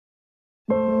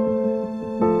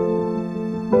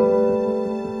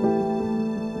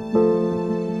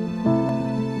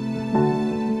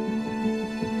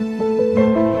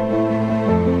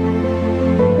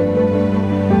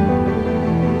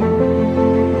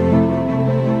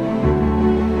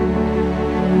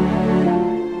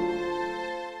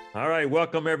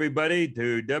welcome everybody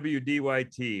to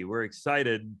WDYT. We're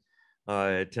excited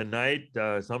tonight.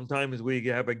 Sometimes we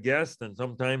have a guest and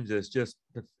sometimes it's just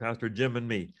Pastor Jim and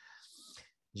me.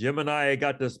 Jim and I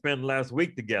got to spend last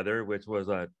week together, which was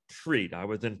a treat. I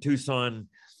was in Tucson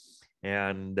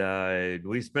and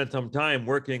we spent some time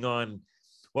working on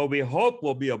what we hope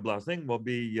will be a blessing, will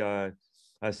be a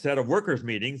set of workers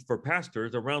meetings for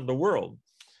pastors around the world.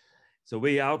 So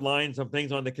we outlined some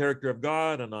things on the character of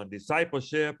God and on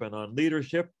discipleship and on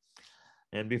leadership.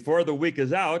 And before the week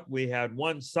is out, we had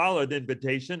one solid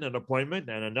invitation and appointment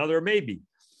and another maybe.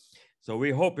 So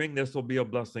we're hoping this will be a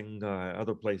blessing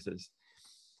other places.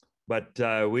 But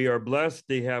we are blessed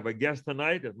to have a guest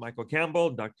tonight, Michael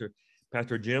Campbell.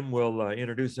 Pastor Jim will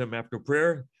introduce him after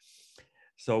prayer.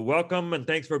 So welcome and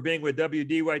thanks for being with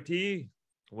WDYT.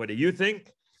 What do you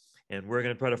think? And we're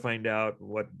going to try to find out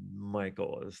what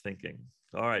Michael is thinking.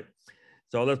 All right.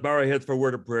 So let's bow our heads for a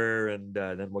word of prayer and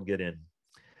then we'll get in.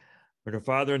 Our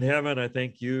Father in heaven, I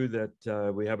thank you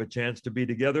that we have a chance to be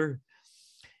together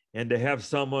and to have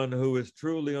someone who is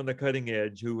truly on the cutting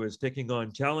edge, who is taking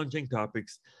on challenging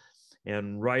topics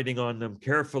and writing on them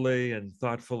carefully and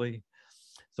thoughtfully.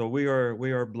 So we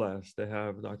are blessed to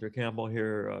have Dr. Campbell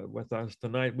here with us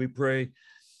tonight. We pray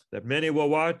that many will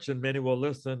watch and many will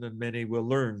listen and many will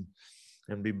learn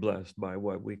and be blessed by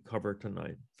what we cover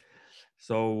tonight.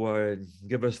 So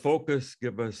give us focus,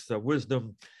 give us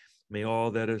wisdom. May all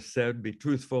that is said be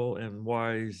truthful and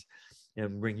wise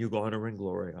and bring you honor and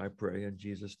glory, I pray in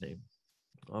Jesus' name.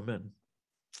 Amen.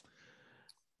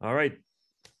 All right,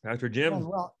 Pastor Jim,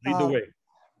 lead the way.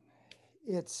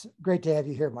 It's great to have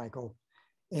you here, Michael.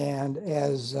 And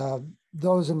as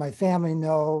those in my family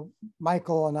know,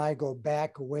 Michael and I go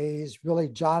back a ways. Really,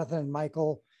 Jonathan and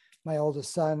Michael, my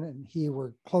oldest son, and he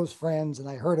were close friends, and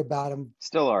I heard about him.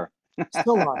 Still are.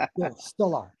 Still are. Yes,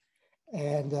 still are.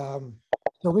 And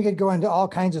so we could go into all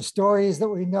kinds of stories that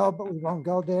we know, but we won't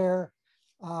go there.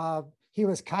 He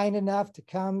was kind enough to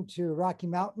come to Rocky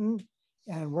Mountain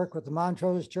and work with the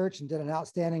Montrose Church and did an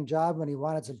outstanding job when he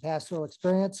wanted some pastoral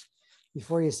experience.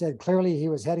 Before he said clearly he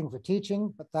was heading for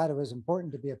teaching, but thought it was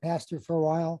important to be a pastor for a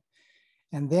while.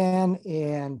 And then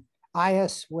in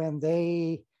IS, when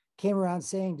they came around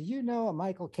saying, do you know a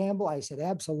Michael Campbell? I said,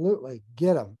 absolutely,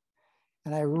 get him.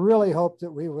 And I really hoped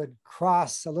that we would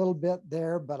cross a little bit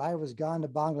there, but I was gone to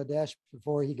Bangladesh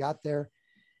before he got there.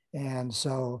 And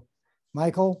so,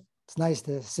 Michael, it's nice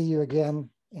to see you again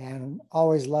and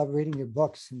always love reading your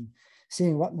books and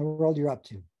seeing what in the world you're up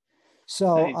to.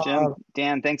 So, hey, Jim,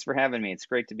 Dan, thanks for having me. It's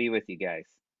great to be with you guys.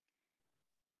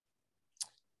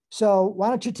 So why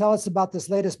don't you tell us about this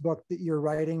latest book that you're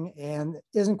writing and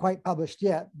isn't quite published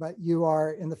yet, but you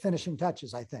are in the finishing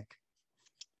touches, I think.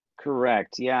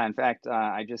 Correct. Yeah. In fact,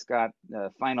 I just got the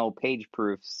final page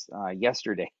proofs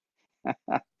yesterday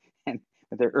and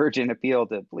with their urgent appeal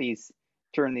to please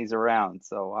turn these around.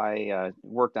 So I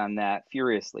worked on that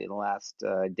furiously the last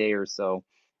day or so.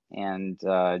 And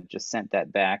just sent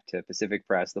that back to Pacific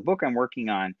Press. The book I'm working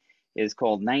on is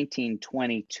called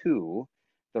 1922,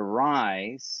 The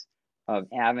Rise of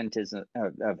Adventist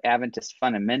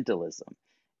Fundamentalism.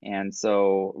 And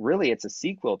so really it's a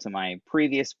sequel to my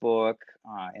previous book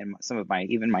and some of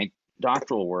even my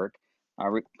doctoral work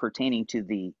pertaining to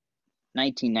the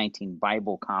 1919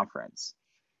 Bible Conference.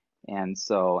 And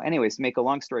so anyways, to make a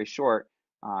long story short,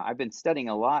 I've been studying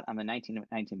a lot on the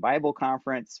 1919 Bible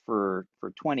Conference for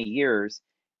 20 years.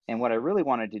 And what I really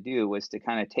wanted to do was to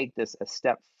kind of take this a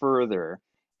step further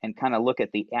and kind of look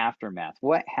at the aftermath.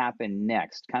 What happened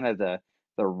next? Kind of the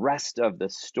rest of the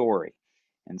story.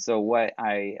 And so what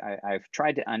I've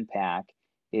tried to unpack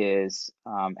is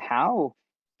how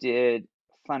did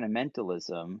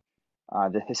fundamentalism,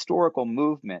 the historical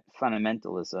movement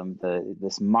fundamentalism,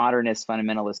 this modernist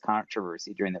fundamentalist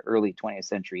controversy during the early 20th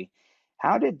century,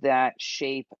 how did that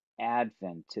shape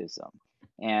Adventism?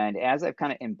 And as I've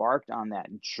kind of embarked on that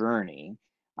journey,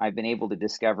 I've been able to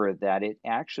discover that it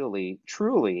actually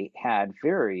truly had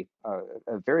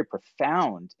a very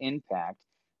profound impact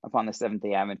upon the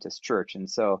Seventh-day Adventist Church. And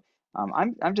so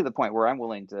I'm to the point where I'm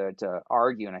willing to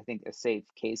argue, and I think a safe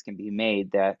case can be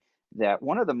made that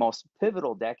one of the most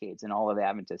pivotal decades in all of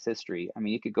Adventist history, I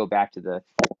mean, you could go back to the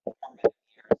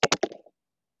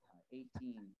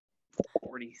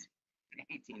 1840s.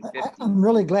 1850s. I'm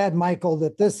really glad, Michael,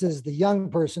 that this is the young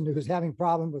person who's having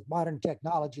problems with modern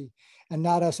technology and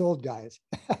not us old guys.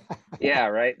 Yeah,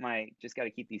 right. Just got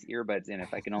to keep these earbuds in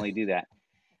if I can only do that.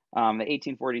 The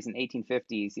 1840s and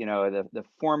 1850s, you know, the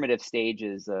formative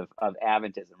stages of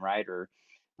Adventism, right? Or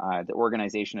the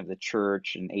organization of the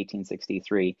church in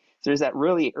 1863. So there's that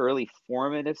really early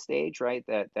formative stage, right,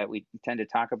 that we tend to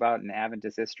talk about in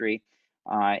Adventist history.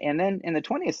 And then in the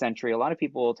 20th century, a lot of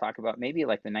people talk about maybe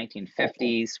like the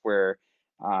 1950s, where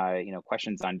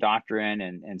questions on doctrine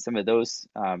and some of those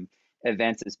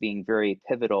events as being very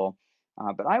pivotal.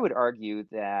 But I would argue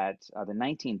that the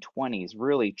 1920s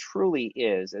really truly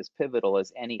is as pivotal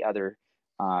as any other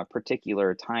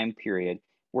particular time period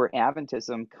where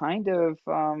Adventism kind of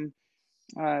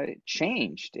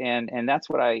changed, and that's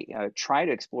what I try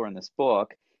to explore in this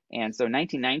book. And so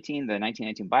 1919, the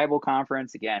 1919 Bible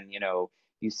Conference, again,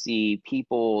 you see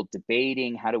people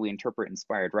debating, how do we interpret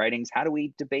inspired writings? How do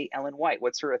we debate Ellen White?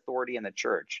 What's her authority in the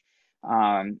church?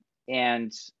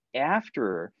 And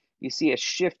after, you see a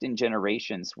shift in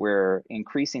generations where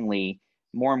increasingly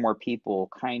more and more people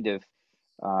kind of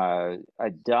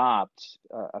adopt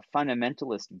a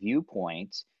fundamentalist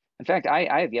viewpoint. In fact,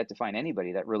 I have yet to find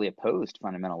anybody that really opposed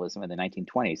fundamentalism in the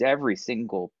 1920s. Every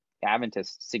single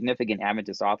significant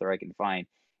Adventist author I can find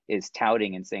is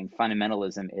touting and saying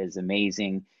fundamentalism is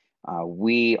amazing.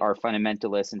 We are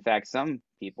fundamentalists. In fact, some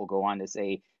people go on to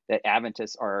say that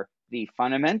Adventists are the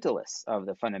fundamentalists of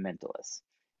the fundamentalists.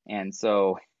 And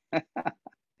so,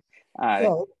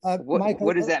 Michael,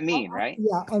 what does that mean, right?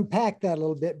 Yeah, unpack that a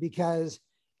little bit, because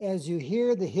as you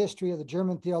hear the history of the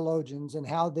German theologians and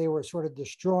how they were sort of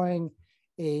destroying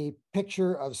a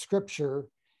picture of scripture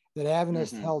that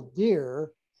Adventists held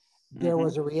dear, there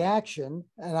was a reaction,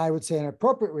 and I would say an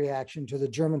appropriate reaction, to the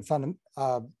German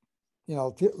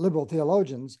liberal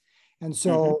theologians. And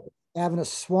so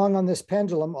Adventists swung on this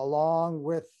pendulum along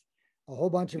with a whole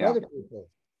bunch of other people.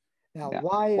 Now,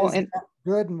 why is that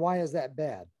good and why is that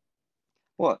bad?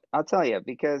 Well, I'll tell you,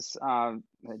 because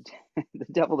the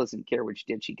devil doesn't care which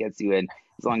ditch he gets you in,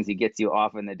 as long as he gets you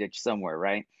off in the ditch somewhere,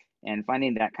 right? And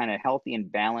finding that kind of healthy and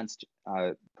balanced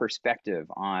perspective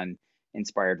on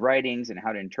inspired writings and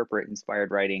how to interpret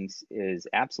inspired writings is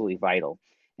absolutely vital.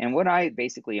 And what I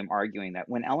basically am arguing, that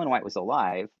when Ellen White was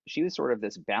alive, she was sort of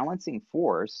this balancing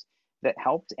force that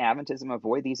helped Adventism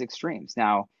avoid these extremes.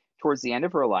 Now, towards the end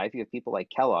of her life, you have people like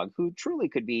Kellogg, who truly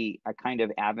could be a kind of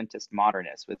Adventist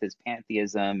modernist with his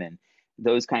pantheism and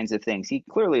those kinds of things. He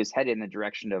clearly is headed in the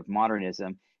direction of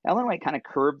modernism. Ellen White kind of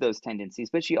curbed those tendencies,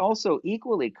 but she also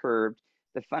equally curbed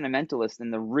the fundamentalists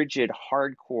and the rigid,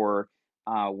 hardcore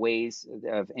ways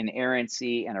of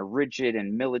inerrancy and a rigid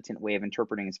and militant way of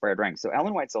interpreting inspired writings. So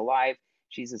Ellen White's alive.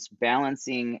 She's this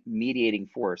balancing, mediating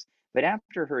force. But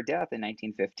after her death in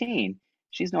 1915,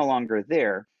 she's no longer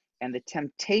there. And the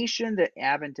temptation that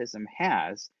Adventism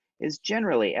has is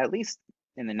generally, at least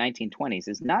in the 1920s,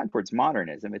 is not towards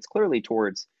modernism. It's clearly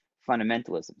towards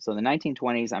fundamentalism. So in the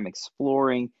 1920s, I'm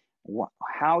exploring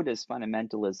how does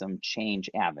fundamentalism change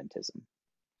Adventism.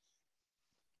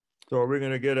 So are we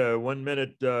going to get a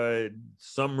 1-minute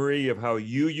summary of how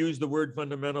you use the word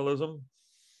fundamentalism?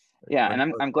 Yeah, and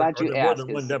I'm glad you asked. More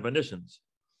than one definitions.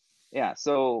 Yeah,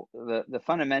 so the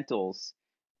fundamentals,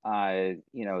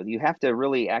 you have to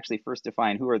really actually first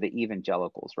define who are the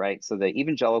evangelicals, right? So the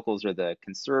evangelicals are the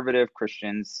conservative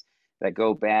Christians that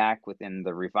go back within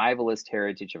the revivalist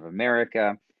heritage of America.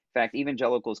 In fact,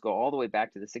 evangelicals go all the way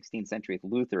back to the 16th century with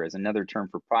Luther as another term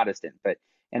for Protestant. But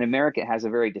in America, it has a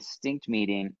very distinct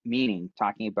meaning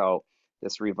talking about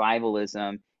this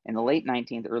revivalism. In the late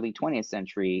 19th, early 20th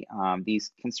century,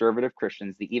 these conservative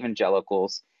Christians, the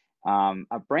evangelicals,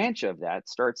 a branch of that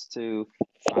starts to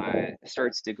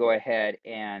go ahead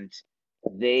and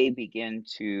they begin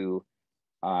to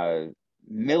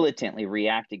militantly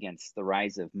react against the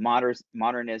rise of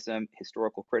modernism,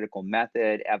 historical critical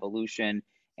method, evolution,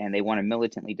 and they want to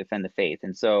militantly defend the faith.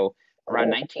 And so around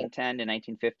 1910 to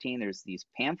 1915, there's these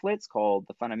pamphlets called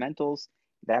the Fundamentals.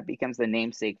 That becomes the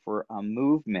namesake for a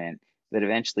movement that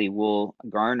eventually will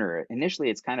garner. Initially,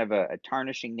 it's kind of a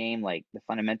tarnishing name, like the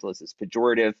Fundamentalist is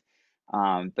pejorative,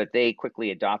 but they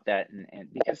quickly adopt that, and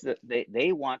because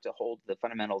they want to hold the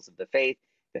fundamentals of the faith,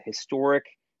 the historic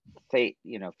faith,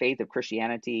 faith of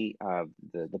Christianity,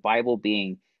 the Bible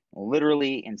being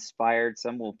literally inspired.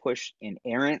 Some will push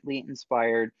inerrantly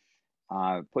inspired,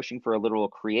 pushing for a literal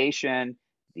creation,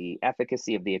 the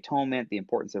efficacy of the atonement, the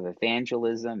importance of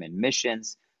evangelism and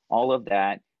missions. All of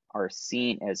that are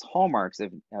seen as hallmarks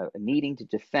of needing to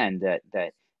defend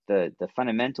that the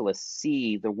fundamentalists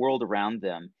see the world around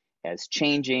them as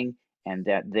changing and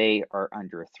that they are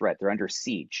under threat. They're under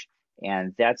siege.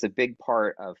 And that's a big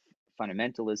part of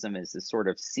fundamentalism, is this sort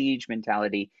of siege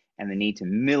mentality and the need to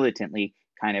militantly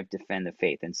kind of defend the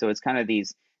faith. And so it's kind of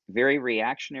these very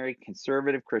reactionary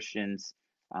conservative Christians,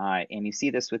 and you see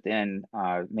this within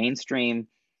mainstream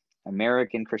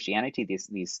American Christianity,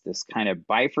 this kind of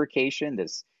bifurcation,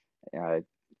 a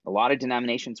lot of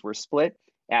denominations were split.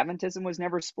 Adventism was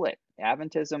never split.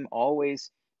 Adventism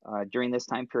always during this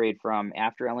time period from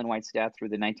after Ellen White's death through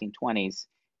the 1920s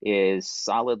is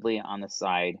solidly on the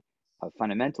side of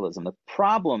fundamentalism. The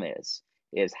problem is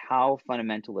how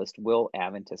fundamentalist will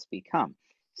Adventists become?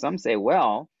 Some say,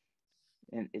 well,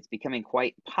 and it's becoming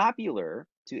quite popular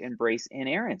to embrace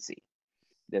inerrancy,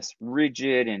 this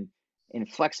rigid and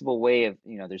inflexible way of,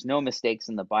 there's no mistakes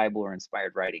in the Bible or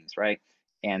inspired writings, right?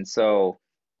 And so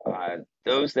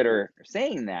those that are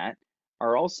saying that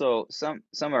are also, some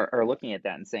are looking at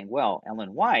that and saying, well,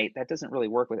 Ellen White, that doesn't really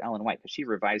work with Ellen White because she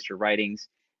revised her writings.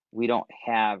 We don't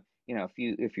have,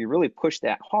 if you really push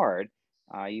that hard,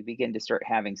 you begin to start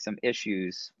having some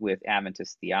issues with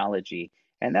Adventist theology.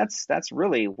 And that's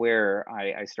really where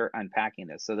I start unpacking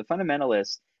this. So the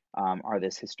fundamentalists are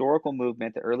this historical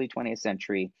movement, the early 20th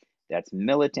century, that's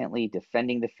militantly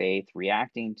defending the faith,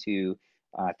 reacting to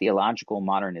theological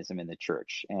modernism in the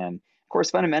church. And of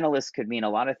course, fundamentalists could mean a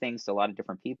lot of things to a lot of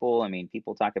different people. I mean,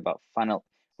 people talk about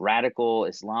radical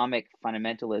Islamic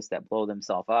fundamentalists that blow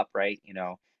themselves up, right?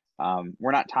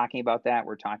 We're not talking about that.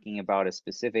 We're talking about a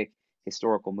specific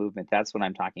historical movement. That's what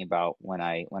I'm talking about when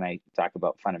I talk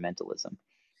about fundamentalism.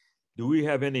 Do we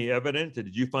have any evidence?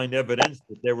 Did you find evidence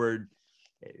that there were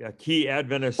key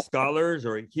Adventist scholars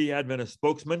or key Adventist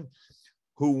spokesmen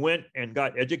who went and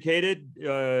got educated?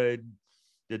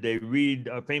 Did they read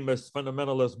a famous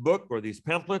fundamentalist book or these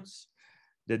pamphlets?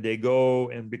 Did they go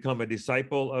and become a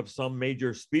disciple of some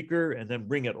major speaker and then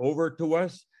bring it over to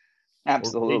us?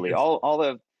 Absolutely, all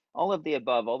of the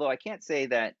above. Although I can't say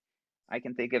that I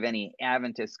can think of any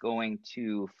Adventists going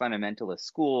to fundamentalist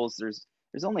schools. There's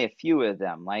only a few of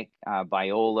them, like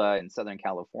Biola in Southern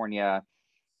California,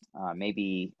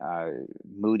 maybe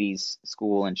Moody's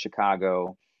school in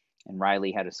Chicago, and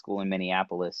Riley had a school in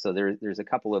Minneapolis. So there's a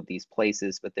couple of these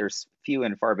places, but there's few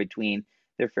and far between.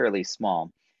 They're fairly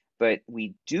small. But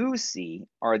we do see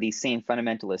are these same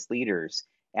fundamentalist leaders,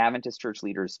 Adventist church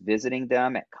leaders, visiting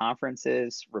them at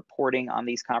conferences, reporting on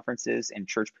these conferences in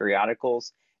church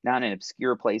periodicals, not in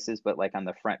obscure places, but like on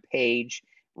the front page,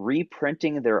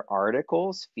 reprinting their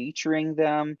articles, featuring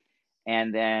them,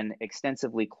 and then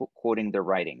extensively quoting their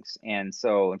writings. And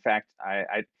so, in fact,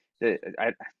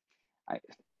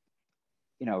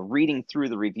 reading through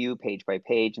the review page by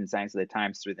page in Signs of the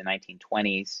Times through the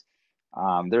 1920s,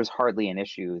 there's hardly an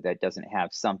issue that doesn't have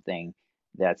something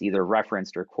that's either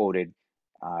referenced or quoted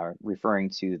referring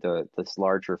to this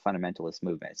larger fundamentalist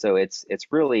movement. So it's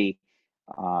really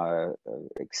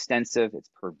extensive, it's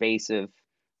pervasive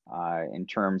in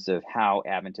terms of how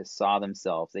Adventists saw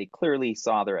themselves. They clearly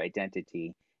saw their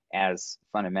identity as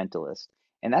fundamentalist.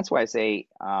 And that's why I say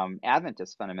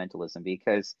Adventist fundamentalism,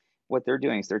 because what they're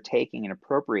doing is they're taking and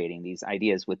appropriating these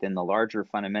ideas within the larger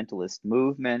fundamentalist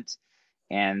movement,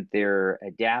 and they're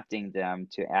adapting them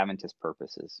to Adventist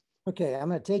purposes. Okay, I'm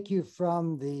going to take you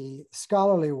from the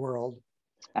scholarly world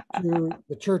to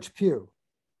the church pew.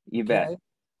 You bet.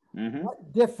 Mm-hmm.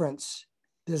 What difference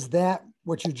does that,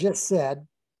 what you just said,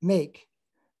 make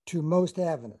to most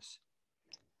Adventists?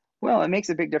 Well, it makes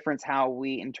a big difference how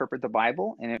we interpret the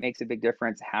Bible, and it makes a big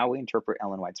difference how we interpret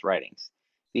Ellen White's writings.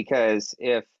 Because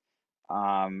if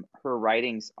her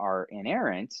writings are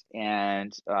inerrant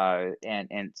and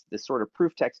the sort of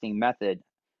proof texting method,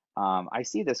 I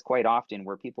see this quite often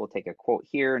where people take a quote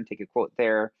here and take a quote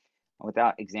there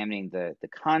without examining the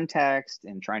context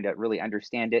and trying to really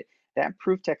understand it. That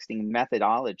proof texting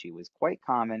methodology was quite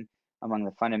common among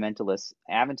the fundamentalists.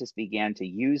 Adventists began to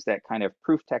use that kind of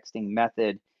proof texting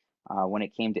method when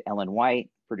it came to Ellen White,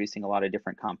 producing a lot of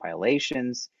different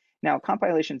compilations. Now,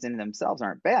 compilations in themselves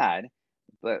aren't bad,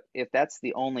 but if that's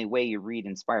the only way you read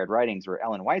inspired writings or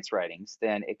Ellen White's writings,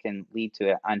 then it can lead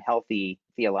to an unhealthy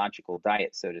theological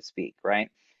diet, so to speak, right?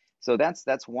 So that's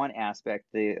one aspect.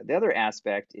 The other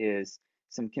aspect is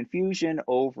some confusion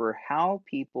over how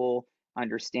people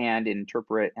understand and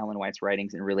interpret Ellen White's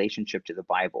writings in relationship to the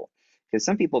Bible. Because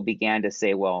some people began to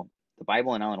say, well, the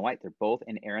Bible and Ellen White, they're both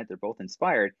inerrant, they're both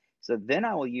inspired. So then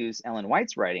I will use Ellen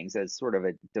White's writings as sort of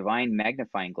a divine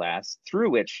magnifying glass through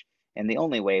which, and the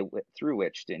only way through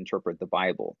which to interpret the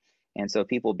Bible. And so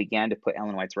people began to put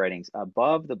Ellen White's writings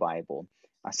above the Bible.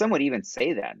 Some would even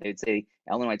say that. They'd say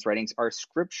Ellen White's writings are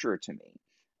scripture to me.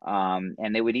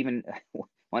 And they would even,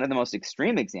 one of the most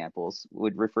extreme examples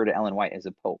would refer to Ellen White as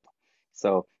a pope.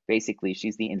 So basically,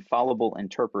 she's the infallible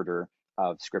interpreter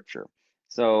of scripture.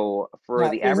 So for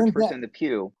the average person in the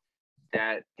pew,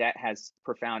 that has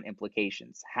profound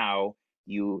implications, how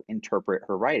you interpret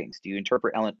her writings. Do you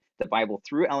interpret the Bible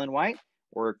through Ellen White,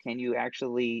 or can you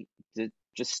actually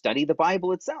just study the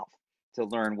Bible itself to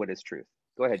learn what is truth?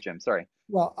 Go ahead, Jim. Sorry.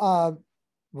 Well,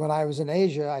 when I was in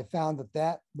Asia, I found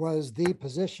that was the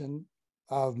position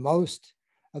of most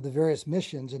of the various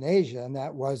missions in Asia, and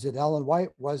that was that Ellen White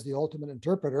was the ultimate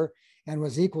interpreter and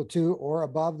was equal to or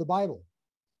above the Bible.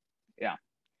 Yeah.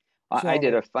 So, I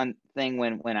did a fun thing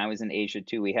when I was in Asia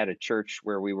too. We had a church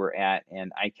where we were at,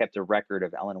 and I kept a record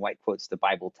of Ellen White quotes the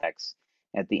Bible text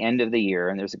at the end of the year.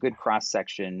 And there's a good cross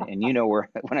section, and you know where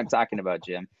what I'm talking about,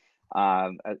 Jim.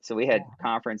 So we had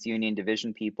conference, union,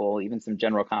 division people, even some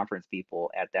general conference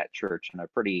people at that church on a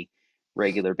pretty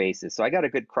regular basis. So I got a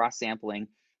good cross sampling.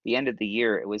 The end of the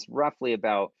year, it was roughly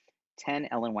about 10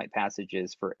 Ellen White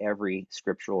passages for every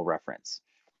scriptural reference.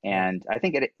 And I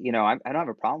think it, you know, I don't have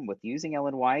a problem with using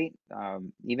Ellen White,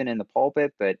 even in the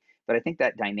pulpit, but I think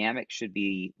that dynamic should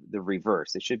be the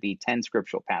reverse. It should be 10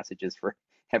 scriptural passages for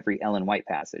every Ellen White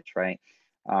passage, right?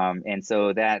 And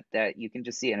so that you can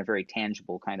just see in a very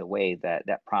tangible kind of way that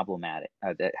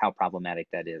how problematic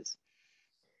that is.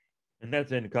 And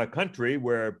that's in a country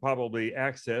where probably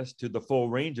access to the full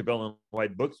range of Ellen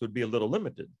White books would be a little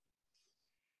limited.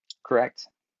 Correct.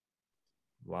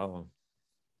 Wow.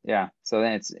 Yeah. So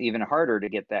then it's even harder to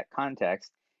get that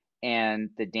context. And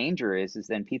the danger is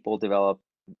then people develop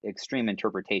extreme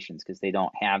interpretations because they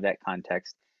don't have that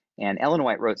context. And Ellen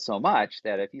White wrote so much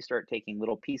that if you start taking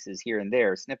little pieces here and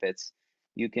there, snippets,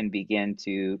 you can begin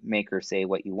to make her say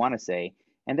what you want to say.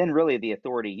 And then really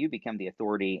you become the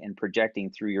authority in projecting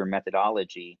through your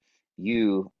methodology.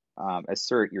 You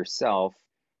assert yourself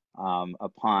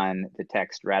upon the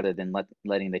text rather than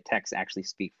letting the text actually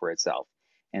speak for itself.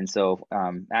 And so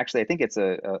actually, I think it's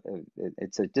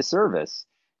a disservice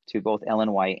to both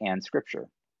Ellen White and Scripture.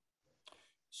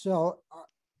 So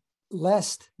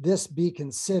lest this be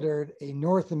considered a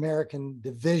North American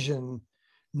division,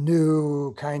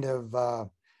 new kind of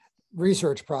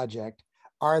research project,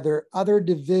 are there other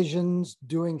divisions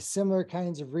doing similar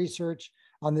kinds of research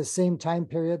on the same time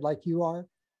period like you are?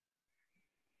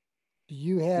 Do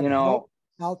you have help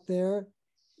out there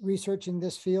researching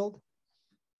this field?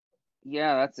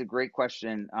 Yeah, that's a great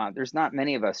question. There's not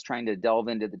many of us trying to delve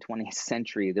into the 20th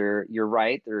century. You're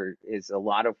right. There is a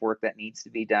lot of work that needs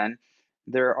to be done.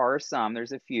 There's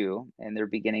a few, and they're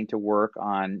beginning to work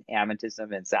on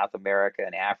Adventism in South America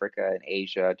and Africa and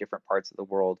Asia, different parts of the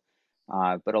world.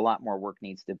 But a lot more work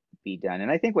needs to be done.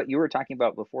 And I think what you were talking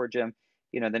about before, Jim,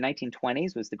 the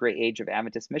 1920s was the great age of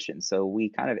Adventist mission. So we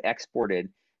kind of exported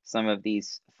some of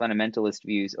these fundamentalist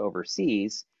views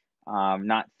overseas,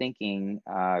 not thinking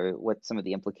what some of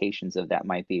the implications of that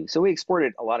might be. So we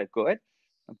exported a lot of good,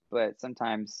 but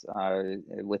sometimes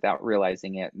without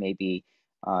realizing it, maybe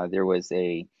there was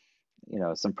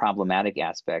some problematic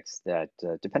aspects that,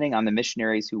 depending on the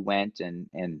missionaries who went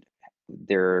and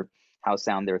how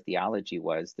sound their theology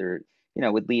was,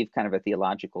 would leave kind of a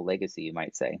theological legacy, you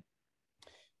might say.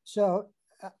 So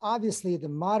obviously the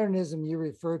modernism you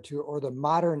refer to, or the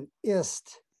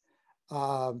modernist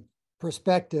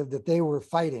perspective that they were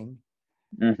fighting,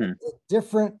 a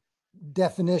different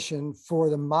definition for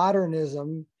the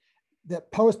modernism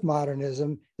that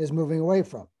postmodernism is moving away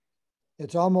from.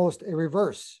 It's almost a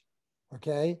reverse,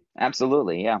 okay?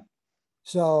 Absolutely, yeah.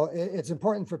 So it's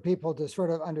important for people to sort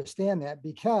of understand that,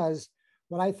 because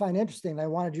what I find interesting, and I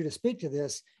wanted you to speak to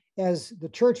this, as the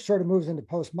church sort of moves into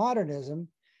postmodernism,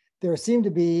 there seem to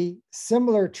be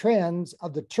similar trends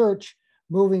of the church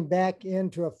moving back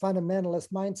into a fundamentalist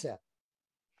mindset.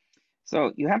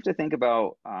 So you have to think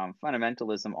about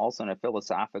fundamentalism also in a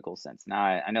philosophical sense. Now,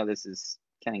 I know this is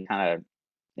kind of,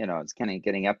 it's kind of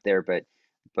getting up there, but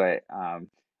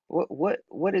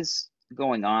what is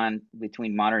going on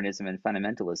between modernism and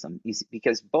fundamentalism?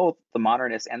 Because both the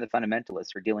modernists and the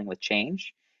fundamentalists are dealing with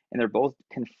change, and they're both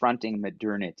confronting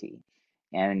modernity.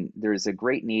 And there's a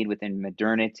great need within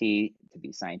modernity to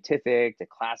be scientific, to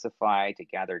classify, to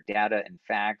gather data and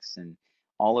facts, and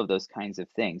all of those kinds of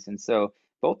things. And so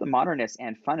both the modernists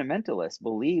and fundamentalists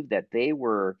believed that they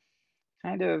were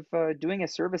kind of doing a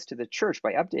service to the church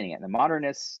by updating it. The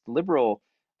modernists, liberal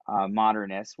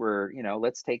modernists were,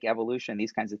 let's take evolution,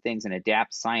 these kinds of things, and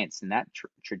adapt science in that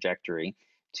trajectory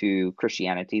to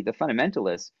Christianity. The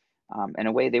fundamentalists, in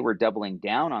a way, they were doubling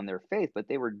down on their faith, but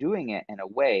they were doing it in a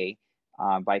way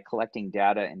by collecting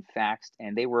data and facts,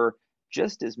 and they were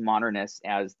just as modernist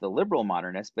as the liberal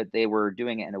modernists, but they were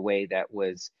doing it in a way that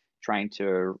was trying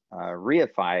to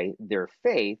reify their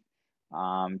faith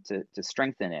to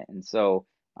strengthen it. And so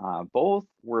both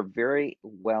were very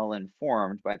well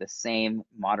informed by the same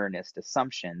modernist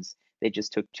assumptions. They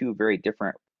just took two very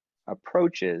different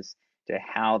approaches to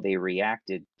how they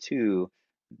reacted to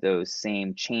those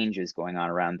same changes going on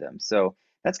around them. So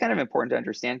that's kind of important to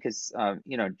understand because,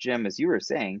 Jim, as you were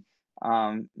saying,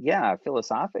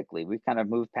 philosophically, we've kind of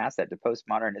moved past that to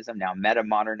postmodernism, now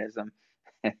metamodernism.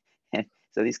 And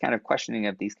So these kind of questioning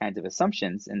of these kinds of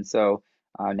assumptions. And so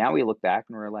now we look back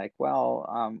and we're like,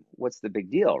 well, what's the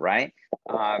big deal, right?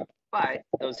 But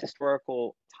those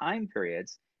historical time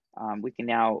periods, we can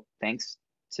now, thanks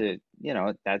to,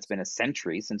 that's been a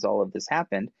century since all of this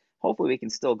happened. Hopefully we can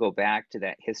still go back to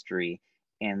that history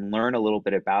and learn a little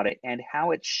bit about it and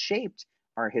how it shaped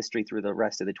our history through the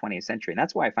rest of the 20th century. And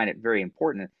that's why I find it very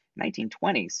important.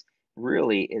 1920s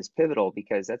really is pivotal,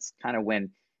 because that's kind of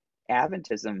when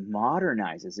Adventism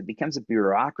modernizes. It becomes a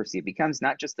bureaucracy. It becomes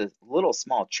not just a little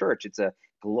small church, it's a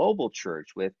global church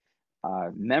with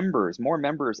more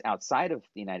members outside of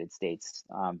the United States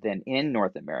than in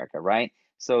North America, right?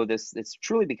 So it's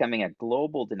truly becoming a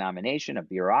global denomination, a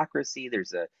bureaucracy.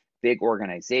 There's a big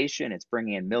organization. It's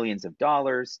bringing in millions of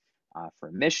dollars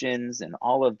for missions and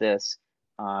all of this.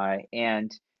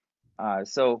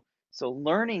 So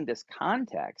learning this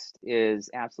context is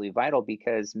absolutely vital,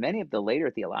 because many of the later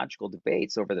theological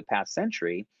debates over the past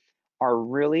century are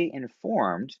really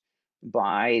informed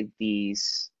by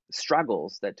these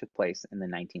struggles that took place in the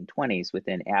 1920s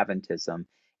within Adventism,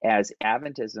 as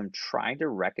Adventism tried to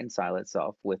reconcile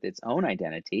itself with its own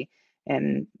identity.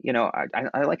 And,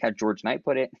 I like how George Knight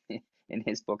put it in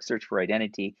his book, Search for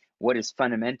Identity. What is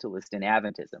fundamentalist in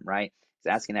Adventism, right?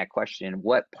 He's asking that question,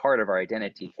 what part of our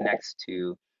identity connects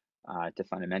to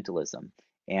fundamentalism?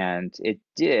 And it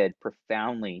did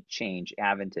profoundly change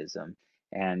Adventism.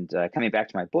 And coming back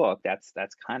to my book, that's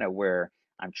kind of where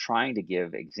I'm trying to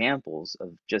give examples of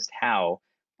just how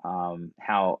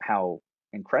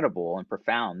incredible and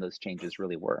profound those changes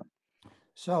really were.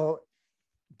 So,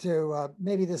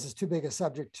 maybe this is too big a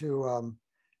subject to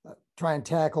try and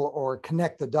tackle or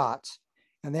connect the dots,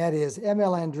 and that is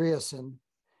M.L. Andreasen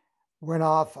went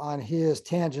off on his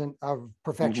tangent of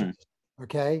perfectionism. Mm-hmm.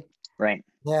 Okay, right.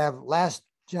 They have last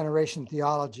generation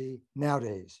theology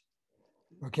nowadays.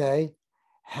 Okay,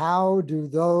 how do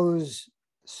those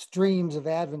streams of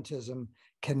Adventism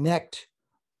connect,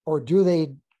 or do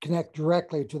they connect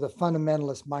directly to the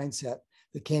fundamentalist mindset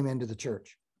that came into the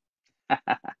church?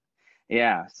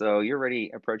 Yeah, so you're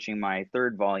already approaching my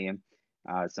third volume.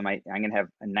 I'm going to have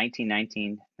a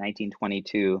 1919,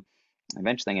 1922.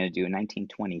 Eventually, I'm going to do a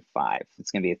 1925.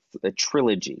 It's going to be a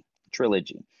trilogy.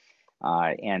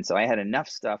 And so I had enough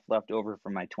stuff left over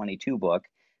from my 22 book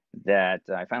that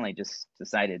I finally just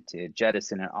decided to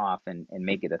jettison it off and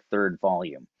make it a third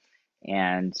volume.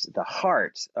 And the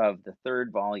heart of the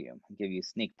third volume, I'll give you a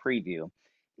sneak preview,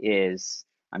 is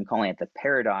I'm calling it the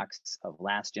paradox of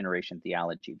last generation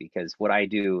theology, because what I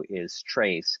do is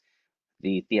trace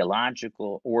the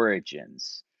theological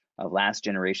origins of last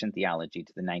generation theology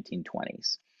to the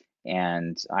 1920s.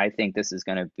 And I think this is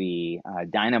going to be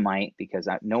dynamite, because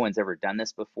no one's ever done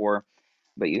this before.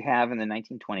 But you have in the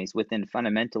 1920s, within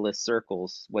fundamentalist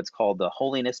circles, what's called the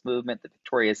holiness movement, the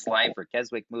victorious life or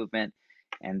Keswick movement.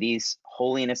 And these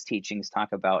holiness teachings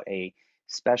talk about a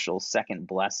special second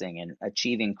blessing and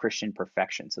achieving Christian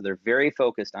perfection. So they're very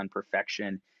focused on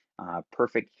perfection,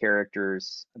 perfect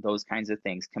characters, those kinds of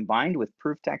things. Combined with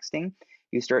proof texting,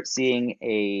 you start seeing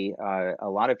a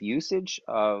lot of usage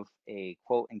of a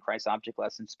quote in Christ's Object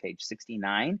Lessons, page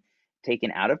 69,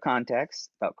 taken out of context,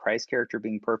 about Christ's character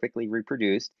being perfectly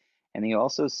reproduced. And then you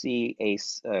also see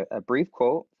a brief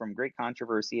quote from Great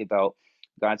Controversy about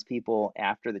God's people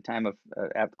after the time of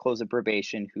at the close of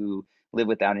probation who live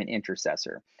without an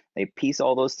intercessor. They piece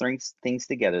all those things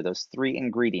together, those three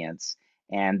ingredients,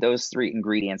 and those three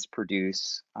ingredients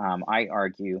produce, I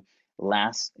argue,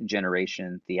 last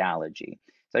generation theology.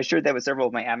 So I shared that with several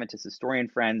of my Adventist historian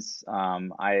friends.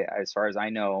 As far as I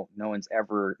know, no one's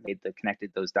ever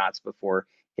connected those dots before.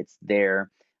 It's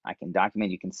there. I can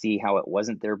document. You can see how it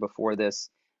wasn't there before this.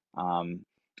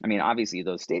 Obviously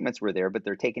those statements were there, but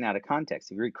they're taken out of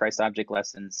context. If you read Christ's Object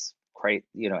Lessons,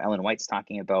 Ellen White's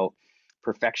talking about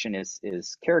perfection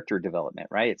is character development,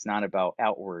 right? It's not about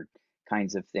outward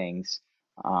kinds of things.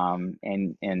 And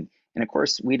of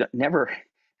course, we never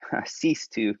cease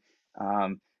to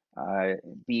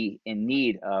be in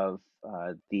need of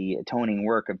the atoning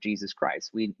work of Jesus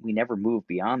Christ. We never move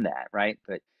beyond that, right?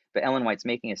 But Ellen White's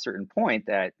making a certain point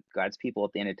that God's people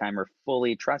at the end of time are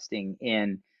fully trusting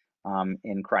in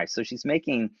Christ. So she's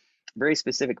making very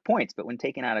specific points, but when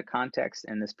taken out of context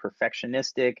and this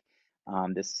perfectionistic,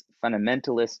 this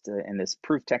fundamentalist, and this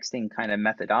proof texting kind of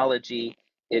methodology,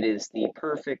 it is the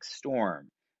perfect storm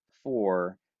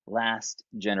for last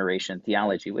generation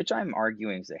theology, which I'm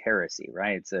arguing is a heresy,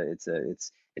 right? It's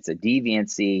a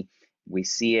deviancy. We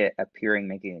see it appearing,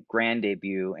 making a grand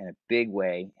debut in a big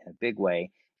way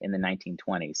in the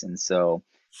 1920s. And so,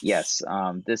 yes,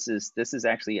 this is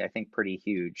actually, I think, pretty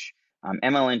huge.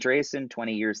 M.L. Andreasen,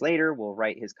 20 years later, will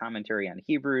write his commentary on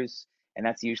Hebrews, and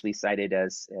that's usually cited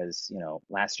as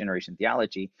last generation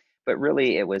theology. But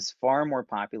really, it was far more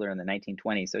popular in the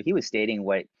 1920s. So he was stating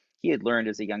what he had learned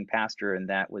as a young pastor, and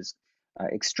that was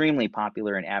extremely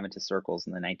popular in Adventist circles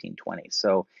in the 1920s.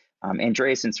 So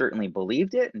Andreasen certainly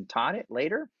believed it and taught it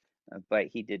later, but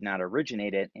he did not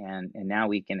originate it. And now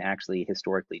we can actually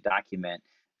historically document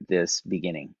this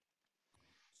beginning.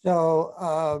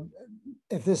 So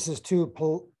if this is too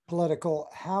political,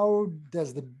 how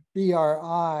does the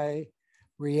BRI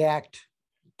react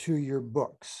to your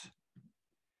books?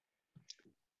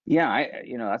 Yeah,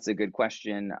 that's a good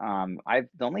question. The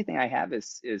only thing I have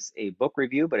is a book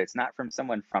review, but it's not from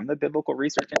someone from the Biblical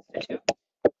Research Institute.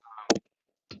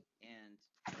 And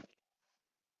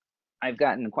I've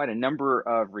gotten quite a number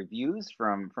of reviews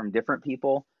from different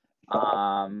people.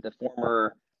 The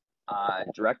former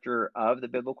director of the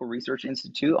Biblical Research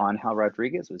Institute, Angel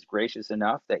Rodriguez, was gracious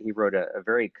enough that he wrote a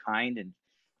very kind and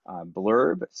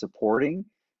blurb supporting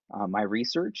my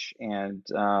research, and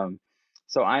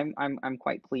so I'm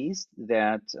quite pleased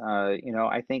that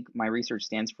I think my research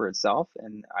stands for itself,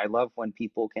 and I love when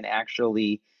people can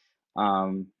actually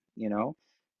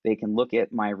they can look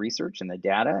at my research and the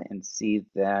data and see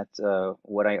that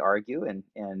what I argue, and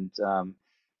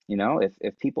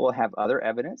if people have other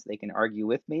evidence, they can argue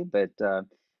with me. But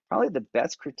probably the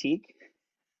best critique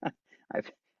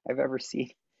I've ever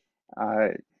seen.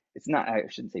 It's not, I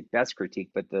shouldn't say best critique,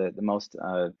 but the most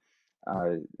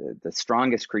the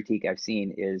strongest critique I've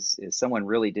seen is someone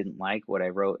really didn't like what I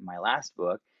wrote in my last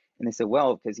book, and they said,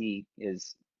 well, because he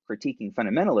is critiquing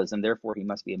fundamentalism, therefore he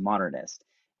must be a modernist,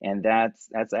 and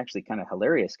that's actually kind of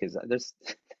hilarious, because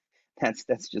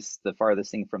that's just the farthest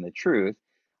thing from the truth.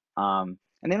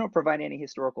 And they don't provide any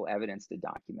historical evidence to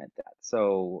document that.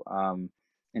 So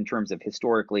in terms of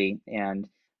historically, and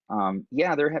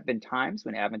yeah, there have been times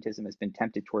when Adventism has been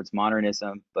tempted towards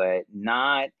modernism, but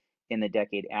not in the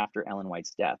decade after Ellen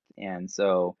White's death. And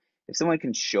so if someone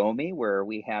can show me where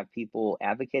we have people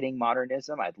advocating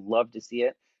modernism, I'd love to see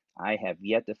it. I have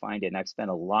yet to find it, and I've spent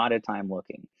a lot of time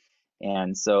looking.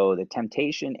 And so the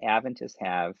temptation Adventists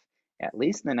have, at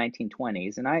least in the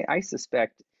 1920s, and I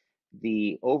suspect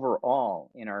the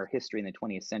overall in our history in the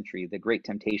 20th century, the great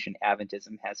temptation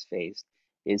Adventism has faced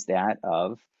is that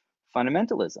of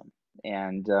fundamentalism.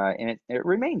 And it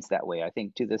remains that way, I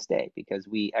think, to this day, because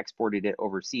we exported it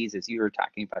overseas, as you were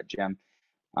talking about, Jim.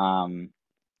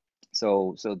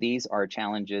 So these are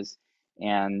challenges,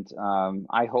 and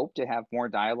I hope to have more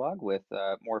dialogue with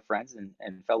more friends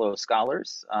and fellow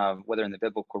scholars, whether in the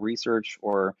biblical research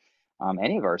or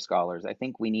any of our scholars. I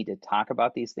think we need to talk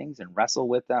about these things and wrestle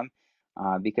with them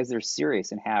because they're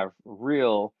serious and have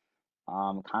real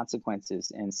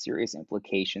consequences and serious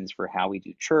implications for how we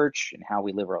do church and how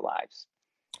we live our lives.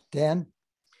 Dan?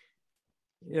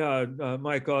 Yeah,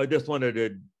 Michael, I just wanted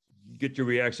to get your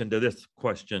reaction to this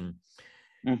question.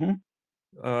 Mm-hmm.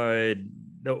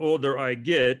 The older I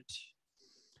get,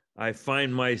 I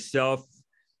find myself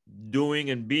doing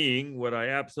and being what I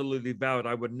absolutely vowed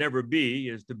I would never be,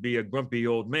 is to be a grumpy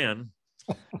old man.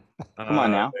 Come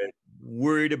on now.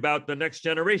 Worried about the next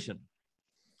generation.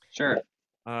 Sure.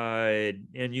 And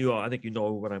I think you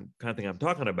know what I'm talking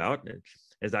about.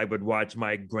 As I would watch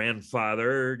my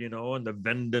grandfather, and the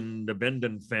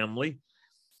Venden family,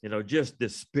 just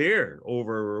despair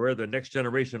over where the next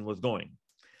generation was going.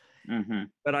 Mm-hmm.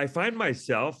 But I find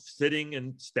myself sitting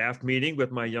in staff meeting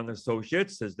with my young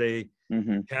associates as they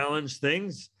challenge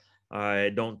things. I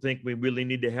don't think we really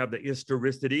need to have the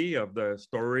historicity of the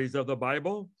stories of the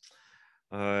Bible.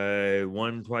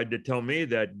 One tried to tell me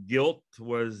that guilt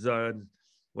was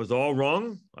all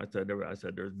wrong. I said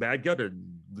there's bad guilt, there's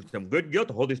some good guilt.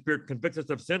 The Holy Spirit convicts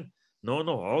us of sin. No,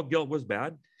 all guilt was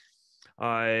bad.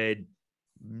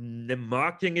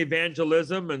 Mocking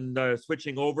evangelism and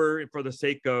switching over for the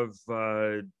sake of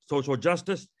social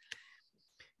justice.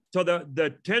 So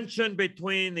the tension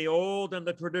between the old and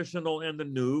the traditional and the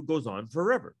new goes on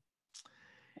forever.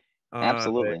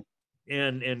 Absolutely.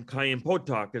 And Chaim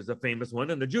Potok is the famous one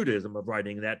in the Judaism of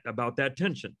writing about that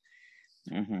tension.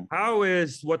 Mm-hmm. How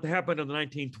is what happened in the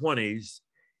 1920s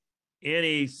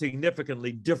any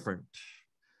significantly different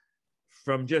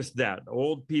from just that?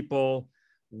 Old people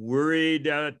worried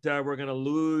that we're going to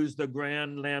lose the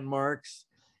grand landmarks,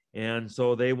 and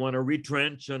so they want to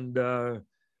retrench and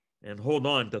hold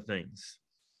on to things.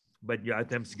 But yeah,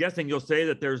 I'm guessing you'll say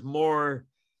that there's more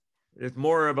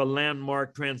of a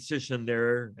landmark transition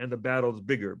there, and the battle's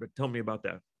bigger. But tell me about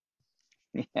that.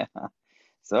 Yeah.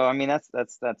 So I mean,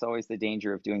 that's always the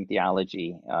danger of doing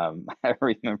theology. I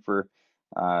remember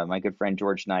My good friend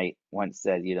George Knight once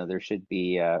said, there should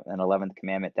be an 11th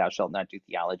commandment: "Thou shalt not do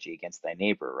theology against thy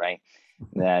neighbor," right?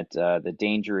 That the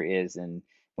danger is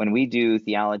when we do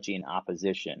theology in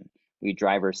opposition, we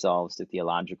drive ourselves to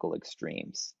theological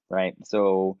extremes, right?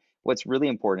 So what's really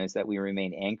important is that we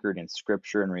remain anchored in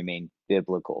Scripture and remain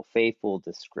biblical, faithful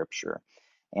to Scripture.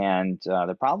 And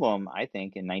the problem, I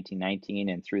think, in 1919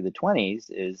 and through the 20s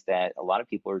is that a lot of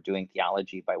people are doing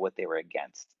theology by what they were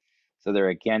against. So they're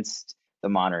against the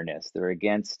modernists, they're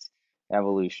against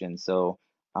evolution. So,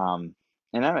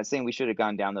 and I'm not saying we should have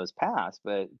gone down those paths,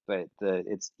 but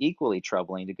it's equally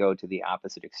troubling to go to the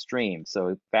opposite extreme.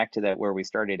 So back to that where we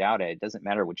started out at, it doesn't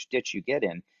matter which ditch you get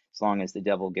in, as long as the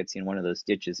devil gets you in one of those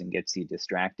ditches and gets you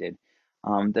distracted.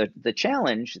 The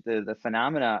challenge, the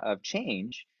phenomena of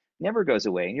change never goes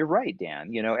away. And you're right,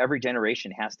 Dan. Every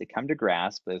generation has to come to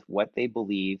grasp with what they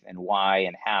believe and why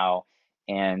and how,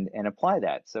 and apply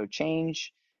that. So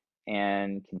change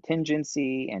and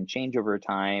contingency and change over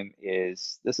time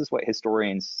this is what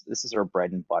historians, this is our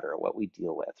bread and butter, what we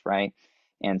deal with, right?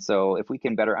 And so if we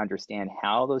can better understand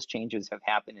how those changes have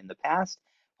happened in the past,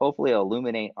 hopefully it'll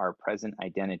illuminate our present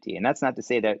identity. And that's not to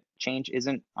say that change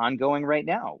isn't ongoing right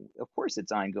now. Of course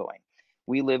it's ongoing.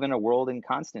 We live in a world in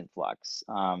constant flux.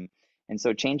 And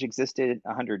so change existed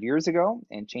 100 years ago,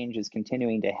 and change is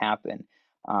continuing to happen.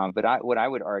 But what I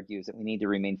would argue is that we need to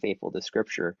remain faithful to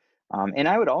Scripture. And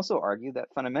I would also argue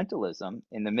that fundamentalism,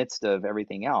 in the midst of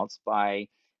everything else, by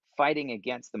fighting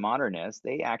against the modernists,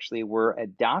 they actually were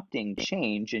adopting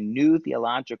change and new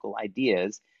theological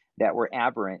ideas that were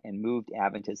aberrant and moved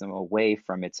Adventism away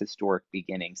from its historic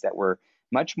beginnings, that were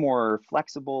much more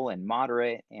flexible and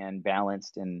moderate and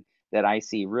balanced, and that I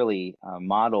see really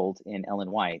modeled in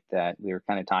Ellen White that we were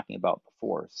kind of talking about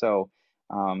before. So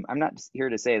I'm not here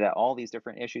to say that all these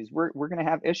different issues, we're going to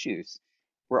have issues.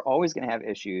 We're always going to have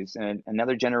issues, and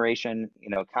another generation,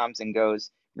 comes and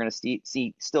goes. We're going to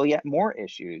see still yet more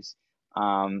issues,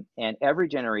 and every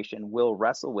generation will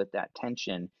wrestle with that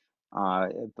tension.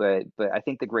 But I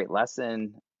think the great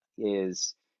lesson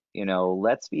is,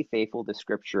 let's be faithful to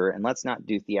Scripture and let's not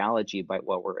do theology by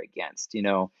what we're against.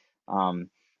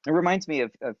 It reminds me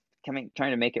of trying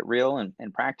to make it real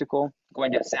and practical.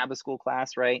 Going to a Sabbath school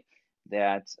class, right?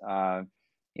 That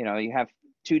you have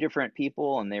two different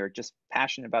people and they're just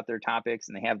passionate about their topics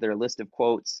and they have their list of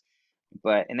quotes,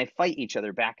 and they fight each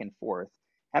other back and forth.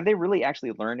 Have they really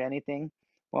actually learned anything?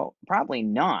 Well, probably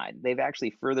not. They've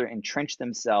actually further entrenched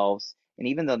themselves, and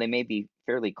even though they may be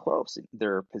fairly close in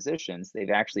their positions, they've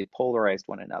actually polarized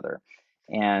one another.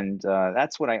 And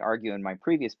that's what I argue in my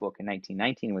previous book in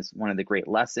 1919 was one of the great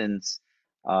lessons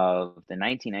of the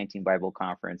 1919 Bible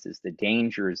Conference, is the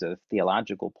dangers of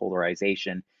theological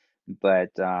polarization. But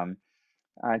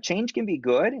change can be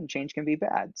good and change can be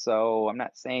bad. So I'm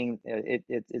not saying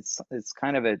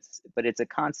but it's a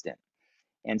constant.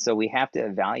 And so we have to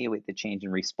evaluate the change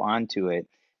and respond to it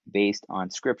based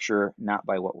on Scripture, not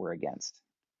by what we're against.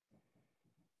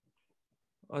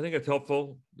 I think it's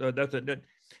helpful.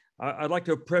 I'd like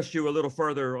to press you a little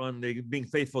further on the being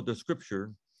faithful to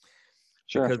Scripture.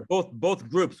 Sure. Because both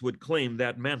groups would claim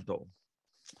that mantle.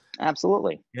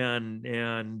 Absolutely.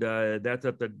 And that's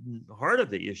at the heart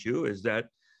of the issue, is that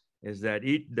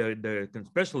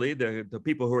especially the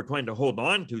people who are trying to hold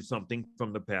on to something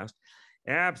from the past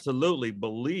absolutely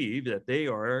believe that they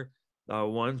are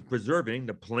ones preserving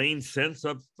the plain sense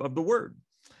of the word,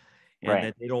 and right.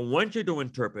 that they don't want you to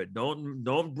interpret.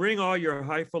 Don't bring all your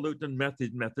highfalutin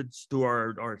methods to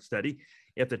our study.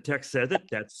 If the text says it,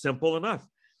 that's simple enough.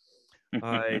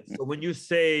 So when you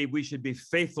say we should be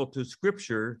faithful to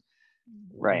Scripture,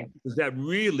 right, does that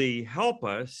really help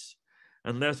us,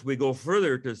 unless we go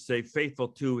further to say faithful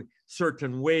to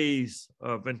certain ways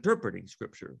of interpreting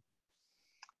Scripture?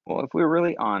 Well, if we're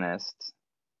really honest,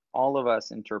 all of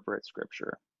us interpret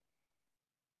Scripture,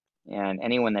 and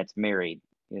anyone that's married,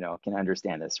 can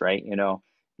understand this, right?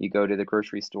 You go to the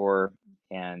grocery store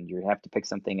and you have to pick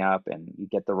something up and you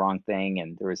get the wrong thing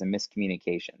and there was a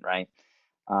miscommunication, right?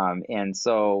 And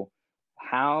so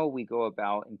how we go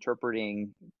about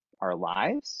interpreting our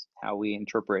lives, how we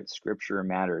interpret Scripture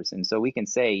matters. And so we can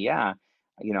say, yeah,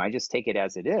 I just take it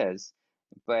as it is,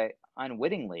 but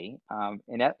unwittingly,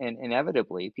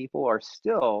 inevitably, people are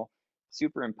still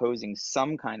superimposing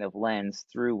some kind of lens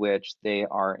through which they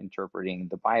are interpreting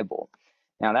the Bible.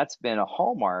 Now, that's been a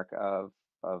hallmark of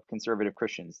conservative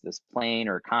Christians. This plain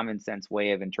or common sense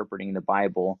way of interpreting the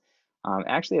Bible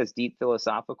actually has deep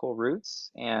philosophical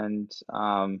roots and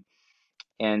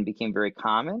became very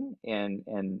common in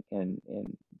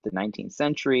the 19th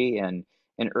century and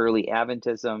in early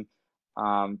Adventism.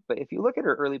 But if you look at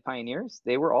our early pioneers,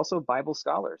 they were also Bible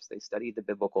scholars. They studied the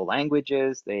biblical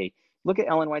languages. They look at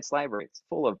Ellen White's library. It's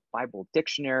full of Bible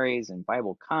dictionaries and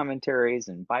Bible commentaries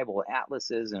and Bible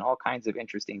atlases and all kinds of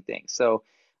interesting things. So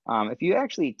if you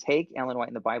actually take Ellen White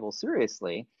and the Bible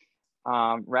seriously,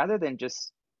 rather than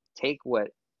just take what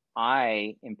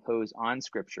I impose on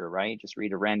Scripture, right? Just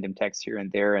read a random text here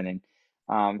and there, and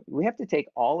then we have to take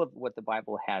all of what the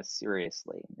Bible has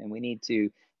seriously, and we need to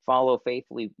follow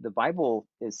faithfully. The Bible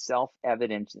is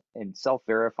self-evident and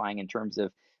self-verifying in terms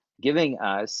of giving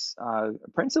us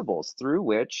principles through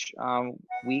which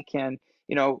we can,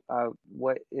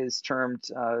 what is termed,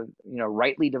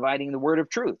 rightly dividing the word of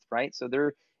truth, right? So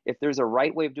if there's a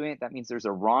right way of doing it, that means there's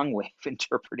a wrong way of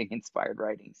interpreting inspired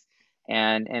writings.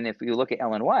 And if you look at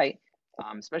Ellen White,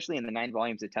 especially in the 9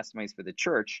 volumes of Testimonies for the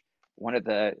Church, one of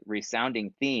the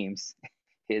resounding themes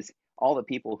is all the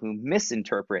people who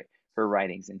misinterpret her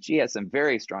writings. And she has some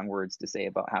very strong words to say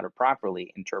about how to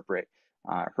properly interpret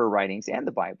her writings and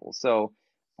the Bible. So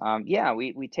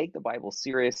we take the Bible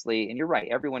seriously. And you're right,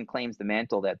 everyone claims the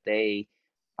mantle that they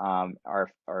are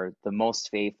the most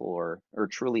faithful or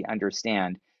truly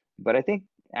understand. But I think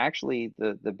actually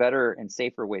the better and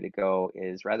safer way to go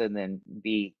is, rather than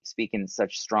be speaking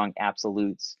such strong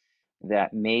absolutes,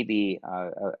 that maybe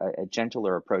a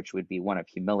gentler approach would be one of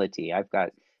humility. I've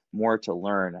got more to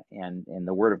learn, and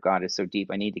the Word of God is so deep.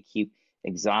 I need to keep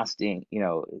exhausting,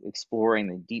 exploring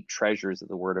the deep treasures of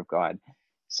the Word of God.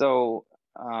 So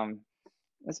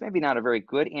that's maybe not a very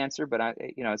good answer, but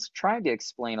it's trying to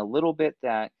explain a little bit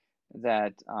that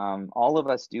all of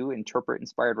us do interpret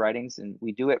inspired writings, and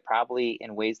we do it probably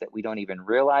in ways that we don't even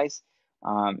realize.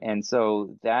 And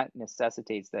so that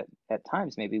necessitates that at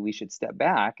times maybe we should step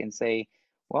back and say,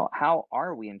 well, how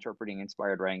are we interpreting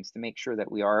inspired writings to make sure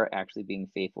that we are actually being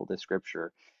faithful to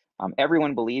Scripture?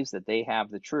 Everyone believes that they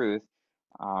have the truth,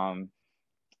 and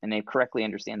they correctly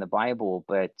understand the Bible,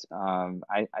 but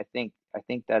I think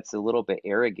that's a little bit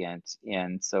arrogant,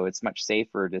 and so it's much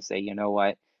safer to say, you know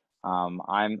what, I'm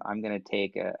going to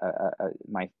take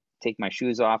take my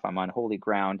shoes off. I'm on holy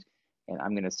ground, and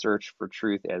I'm going to search for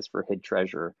truth as for hid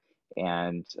treasure.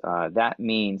 And that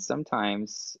means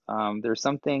sometimes there's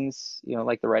some things,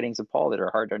 like the writings of Paul, that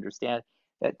are hard to understand,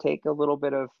 that take a little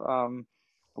bit of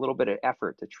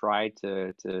effort to try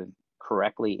to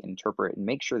correctly interpret and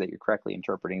make sure that you're correctly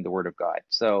interpreting the Word of God.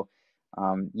 So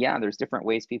there's different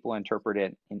ways people interpret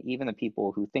it, and even the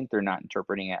people who think they're not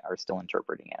interpreting it are still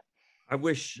interpreting it. I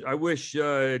wish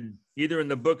either in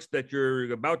the books that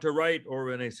you're about to write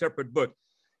or in a separate book,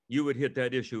 you would hit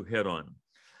that issue head on.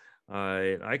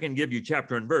 I can give you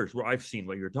chapter and verse where I've seen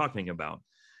what you're talking about.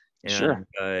 And sure.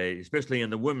 Especially in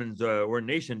the women's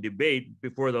ordination debate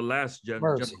before the last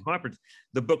general conference,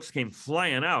 the books came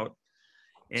flying out.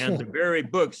 And the very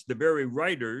books, the very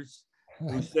writers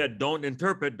who said, don't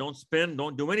interpret, don't spin,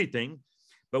 don't do anything.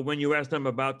 But when you ask them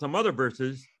about some other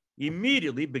verses,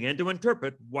 immediately began to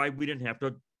interpret why we didn't have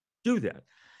to do that.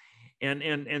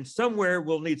 And somewhere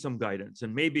we'll need some guidance.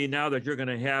 And maybe now that you're going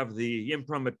to have the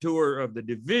imprimatur of the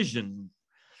division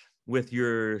with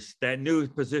that new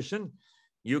position,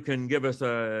 you can give us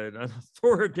an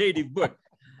authoritative book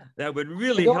that would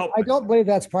really help. I don't believe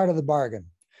that's part of the bargain.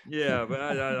 Yeah, but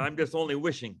I'm just only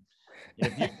wishing.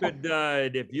 If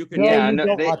you could.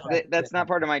 That's not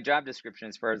part of my job description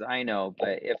as far as I know.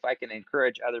 But if I can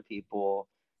encourage other people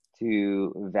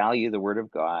to value the Word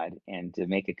of God and to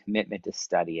make a commitment to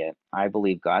study it, I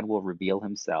believe God will reveal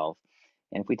himself.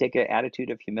 And if we take an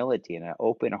attitude of humility and an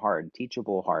open heart,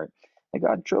 teachable heart, that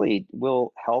God truly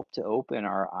will help to open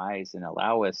our eyes and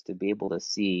allow us to be able to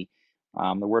see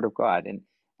the Word of God. And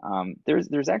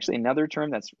there's actually another term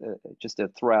that's just to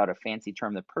throw out a fancy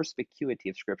term, the perspicuity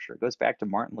of Scripture. It goes back to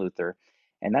Martin Luther,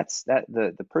 and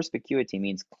the perspicuity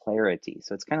means clarity.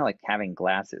 So it's kind of like having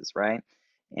glasses, right?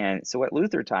 And so what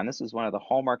Luther taught, and this was one of the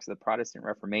hallmarks of the Protestant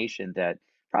Reformation, that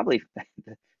probably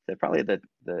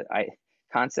the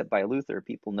concept by Luther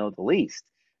people know the least,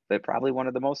 but probably one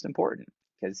of the most important,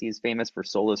 because he's famous for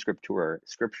sola scriptura,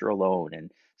 Scripture alone, and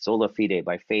sola fide,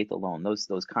 by faith alone.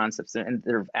 Those concepts, and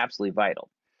they're absolutely vital.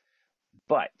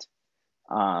 But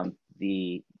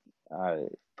the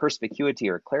perspicuity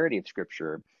or clarity of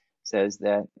Scripture says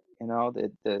that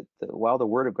while the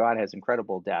Word of God has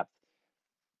incredible depth,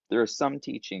 there are some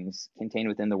teachings contained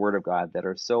within the Word of God that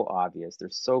are so obvious, they're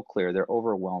so clear, they're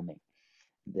overwhelming,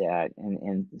 that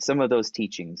and some of those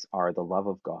teachings are the love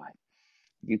of God.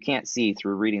 You can't see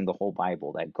through reading the whole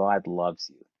Bible that God loves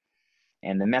you,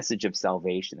 and the message of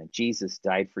salvation, that Jesus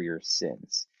died for your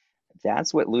sins.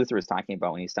 That's what Luther is talking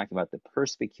about when he's talking about the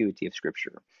perspicuity of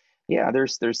Scripture. yeah,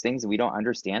 there's things that we don't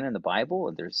understand in the Bible,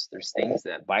 and there's things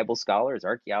that Bible scholars,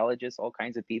 archaeologists, all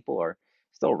kinds of people are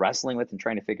still wrestling with and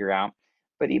trying to figure out.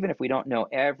 But even if we don't know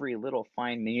every little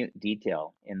fine minute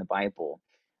detail in the Bible,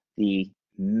 the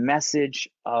message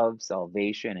of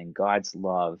salvation and God's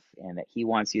love and that he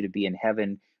wants you to be in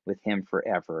heaven with him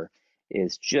forever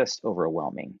is just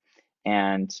overwhelming.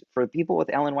 And for people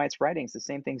with Ellen White's writings, the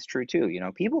same thing's true too. You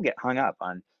know, people get hung up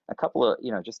on a couple of,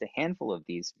 just a handful of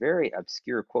these very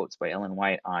obscure quotes by Ellen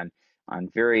White on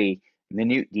very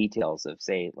minute details of,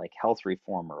 say, like health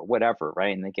reform or whatever,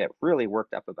 right? And they get really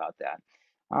worked up about that.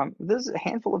 There's a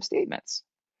handful of statements,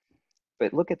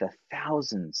 but look at the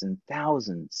thousands and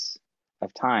thousands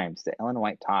of times that Ellen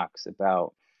White talks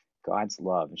about God's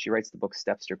love. And she writes the book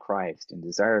Steps to Christ and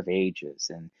Desire of Ages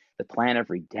and the plan of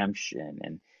redemption.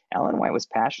 And Ellen White was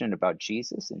passionate about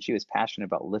Jesus, and she was passionate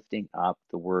about lifting up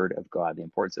the Word of God, the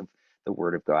importance of the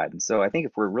Word of God. And so I think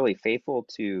if we're really faithful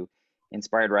to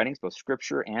inspired writings, both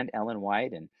Scripture and Ellen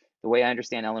White, and the way I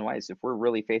understand Ellen White is if we're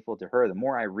really faithful to her, the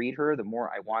more I read her, the more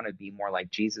I want to be more like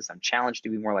Jesus. I'm challenged to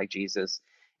be more like Jesus.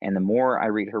 And the more I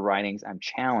read her writings, I'm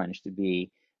challenged to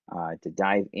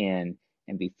dive in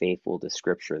and be faithful to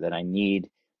Scripture, that I need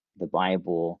the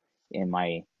Bible in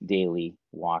my daily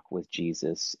walk with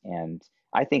Jesus. And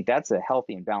I think that's a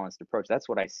healthy and balanced approach. That's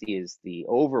what I see as the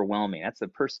overwhelming, that's the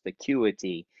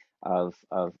perspicuity of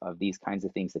these kinds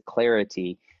of things, the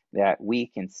clarity that we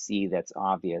can see that's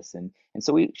obvious. And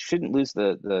so we shouldn't lose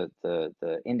the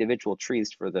individual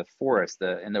trees for the forest.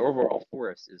 And the overall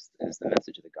forest is the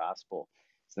message of the gospel.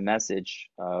 It's the message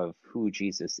of who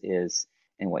Jesus is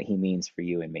and what he means for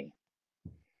you and me.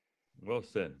 Well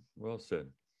said. Well said.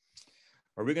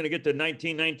 Are we going to get to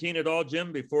 1919 at all,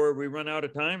 Jim, before we run out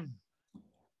of time?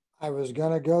 I was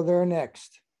going to go there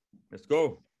next. Let's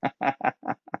go.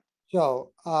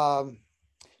 So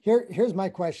here's my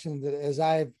question,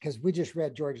 that because we just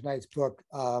read George Knight's book,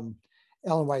 Ellen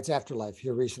White's Afterlife,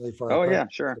 here recently for Oh yeah,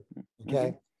 sure.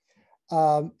 Okay.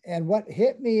 And what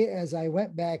hit me as I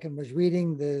went back and was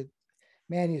reading the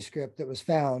manuscript that was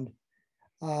found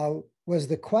was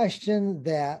the question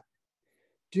that,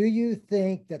 do you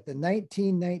think that the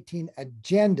 1919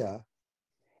 agenda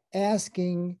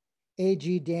asking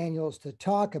A.G. Daniels to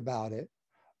talk about it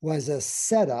was a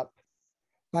setup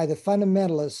by the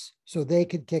fundamentalists so they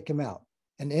could kick him out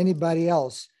and anybody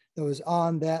else that was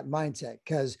on that mindset?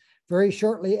 Because very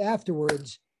shortly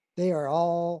afterwards, they are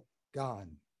all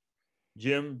gone.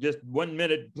 Jim, just 1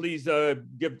 minute, please.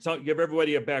 Give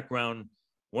everybody a background.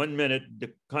 1 minute,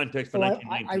 the context for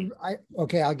 1919.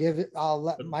 Okay, I'll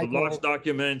let Michael. The lost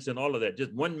documents and all of that.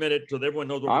 Just 1 minute so everyone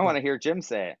knows what I want to hear Jim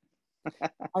say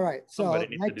it. All right, so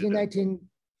 1919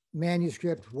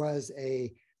 manuscript was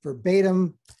a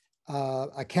verbatim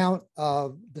account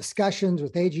of discussions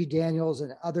with A.G. Daniels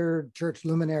and other church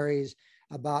luminaries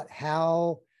about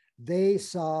how they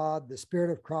saw the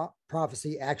spirit of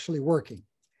prophecy actually working.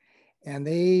 And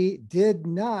they did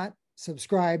not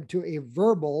subscribe to a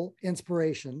verbal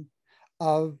inspiration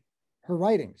of her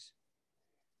writings,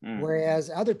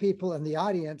 whereas other people in the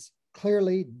audience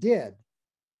clearly did.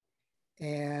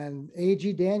 And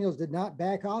A.G. Daniels did not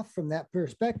back off from that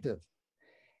perspective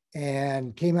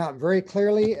and came out very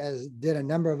clearly, as did a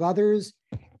number of others.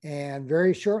 And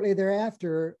very shortly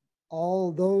thereafter,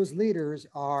 all those leaders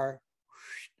are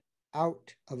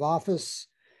out of office,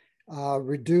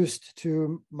 reduced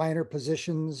to minor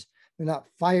positions. They're not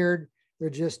fired, they're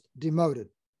just demoted.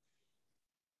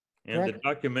 And correct? The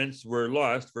documents were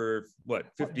lost for what,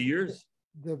 50 years?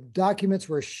 The documents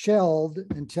were shelved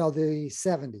until the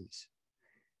 70s.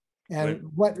 And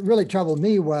what really troubled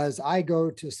me was I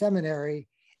go to seminary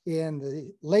in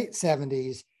the late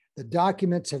 70s. The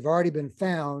documents have already been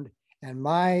found, and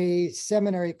my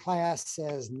seminary class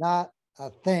says not a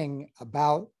thing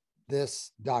about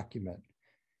this document.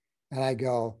 And I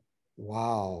go,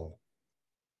 wow,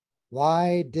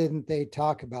 why didn't they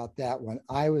talk about that when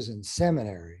I was in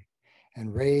seminary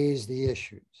and raise the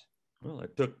issues? Well,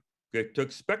 it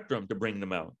took Spectrum to bring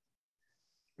them out.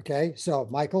 Okay, so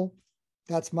Michael,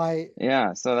 that's my...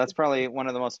 Yeah, so that's probably one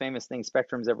of the most famous things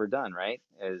Spectrum's ever done, right?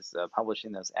 Is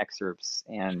publishing those excerpts.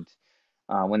 And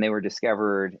when they were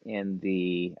discovered in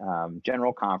the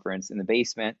general conference in the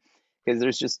basement, because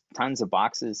there's just tons of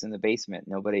boxes in the basement.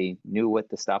 Nobody knew what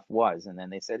the stuff was. And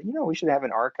then they said, we should have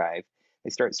an archive.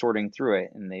 They start sorting through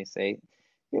it and they say,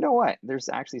 you know what? There's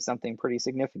actually something pretty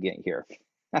significant here.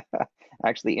 I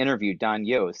actually interviewed Don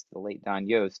Yost, the late Don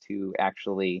Yost, who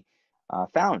actually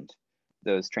found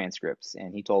those transcripts.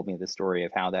 And he told me the story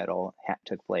of how that all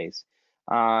took place.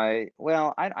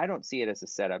 Well, I don't see it as a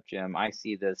setup, Jim. I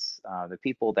see this, the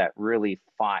people that really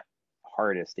fought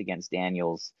hardest against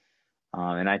Daniels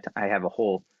And I have a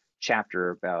whole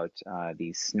chapter about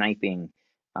these sniping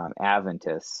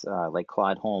Adventists like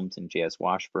Claude Holmes and J.S.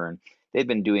 Washburn. They've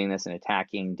been doing this and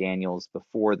attacking Daniels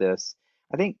before this.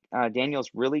 I think Daniels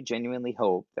really genuinely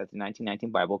hoped that the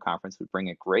 1919 Bible Conference would bring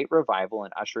a great revival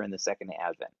and usher in the Second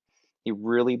Advent. He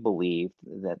really believed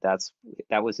that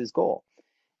that was his goal.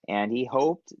 And he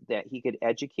hoped that he could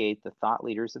educate the thought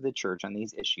leaders of the church on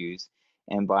these issues.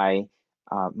 And by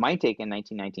my take in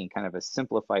 1919, kind of a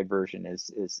simplified version,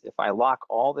 is if I lock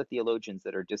all the theologians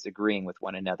that are disagreeing with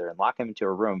one another and lock them into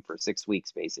a room for 6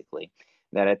 weeks, basically,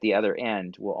 that at the other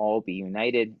end we'll all be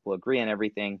united, we'll agree on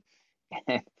everything,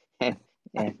 and,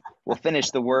 and we'll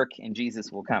finish the work and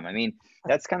Jesus will come. I mean,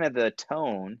 that's kind of the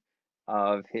tone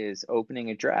of his opening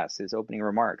address, his opening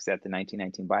remarks at the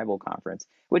 1919 Bible Conference,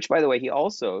 which, by the way, he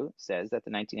also says that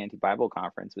the 1919 Bible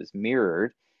Conference was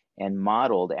mirrored and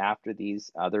modeled after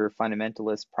these other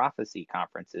fundamentalist prophecy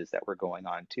conferences that were going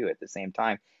on too at the same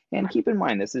time. And keep in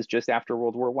mind, this is just after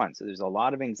World War I. So there's a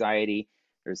lot of anxiety.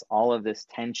 There's all of this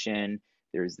tension.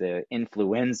 There's the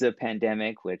influenza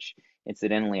pandemic, which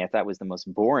incidentally I thought was the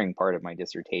most boring part of my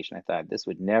dissertation. I thought this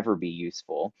would never be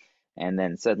useful. And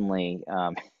then suddenly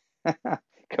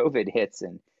COVID hits,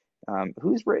 and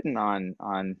who's written on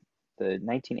the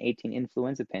 1918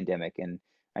 influenza pandemic? And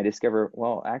I discover,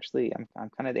 well, actually, I'm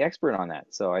kind of the expert on that.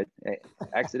 So I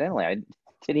accidentally, I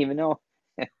didn't even know.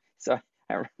 So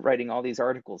I'm writing all these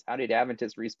articles. How did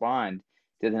Adventists respond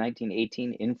to the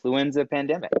 1918 influenza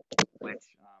pandemic? Which,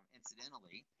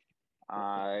 incidentally,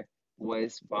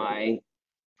 was by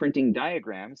printing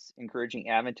diagrams encouraging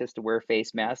Adventists to wear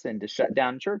face masks and to shut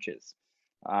down churches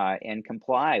and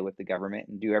comply with the government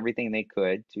and do everything they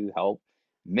could to help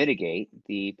mitigate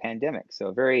the pandemic.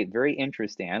 So very, very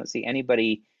interesting. I don't see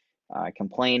anybody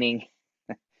complaining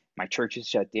my church is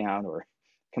shut down or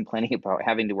complaining about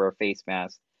having to wear a face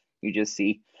mask. You just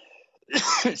see,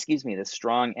 excuse me, the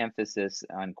strong emphasis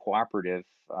on cooperative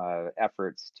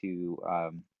efforts to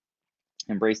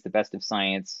embrace the best of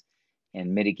science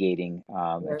and mitigating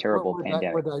a terrible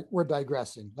pandemic. We're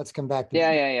digressing. Let's come back to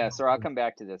yeah. So I'll come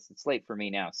back to this. It's late for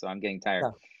me now, so I'm getting tired.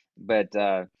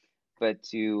 Yeah. But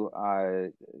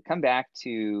to come back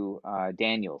to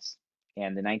Daniels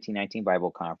and the 1919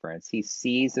 Bible Conference, he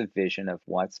sees a vision of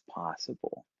what's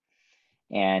possible.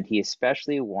 And he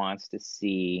especially wants to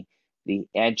see the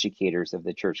educators of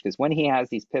the church, because when he has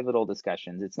these pivotal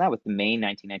discussions, it's not with the main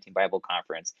 1919 Bible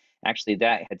Conference. Actually,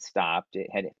 that had stopped. It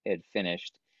had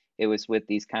finished. It was with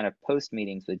these kind of post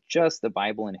meetings with just the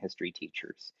Bible and history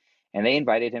teachers. And they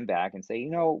invited him back and say,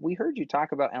 you know, we heard you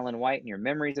talk about Ellen White and your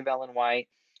memories of Ellen White.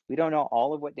 We don't know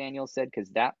all of what Daniel said, because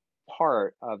that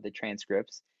part of the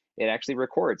transcripts, it actually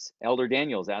records. Elder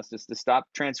Daniels asked us to stop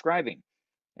transcribing,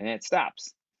 and it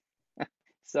stops.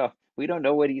 So we don't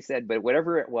know what he said, but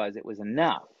whatever it was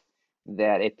enough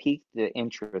that it piqued the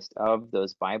interest of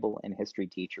those Bible and history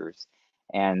teachers.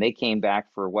 And they came back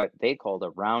for what they called a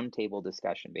roundtable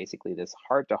discussion, basically this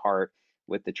heart-to-heart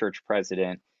with the church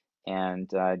president. And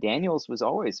Daniels was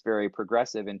always very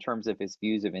progressive in terms of his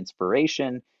views of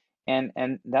inspiration.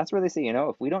 And that's where they say, you know,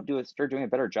 if we don't start doing a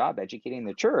better job educating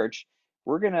the church,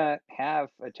 we're going to have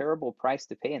a terrible price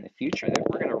to pay in the future, that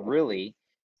we're going to really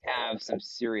have some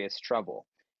serious trouble.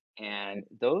 And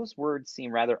those words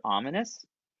seem rather ominous.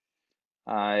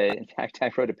 In fact,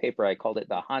 I wrote a paper, I called it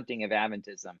The Haunting of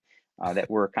Adventism, that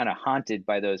we're kind of haunted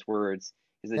by those words,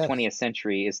 because the 20th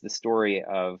century is the story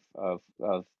of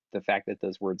the fact that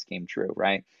those words came true,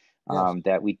 right? Yes.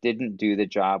 That we didn't do the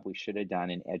job we should have done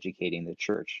in educating the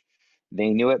church. They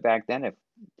knew it back then. If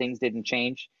things didn't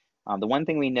change, the one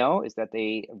thing we know is that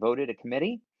they voted a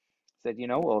committee, said, you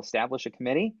know, we'll establish a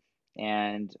committee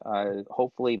and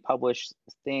hopefully publish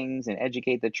things and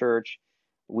educate the church.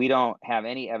 We don't have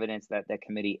any evidence that that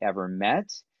committee ever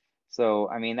met. So,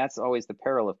 I mean, that's always the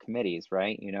peril of committees,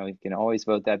 right? You know, you can always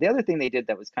vote that. The other thing they did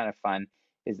that was kind of fun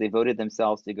is they voted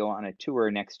themselves to go on a tour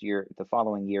next year, the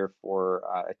following year, for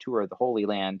a tour of the Holy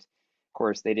Land. Of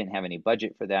course, they didn't have any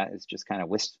budget for that. It's just kind of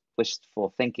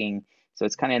wishful thinking. So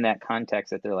it's kind of in that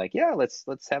context that they're like, yeah, let's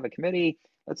have a committee.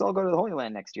 Let's all go to the Holy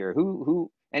Land next year.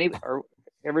 Are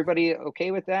everybody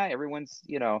okay with that? Everyone's,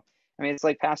 you know, I mean, it's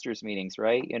like pastors' meetings,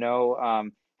 right? You know,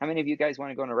 how many of you guys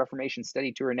want to go on a Reformation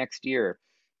study tour next year?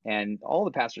 And all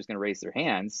the pastors going to raise their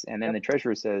hands. And then the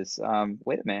treasurer says,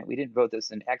 wait a minute, we didn't vote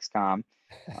this in XCOM.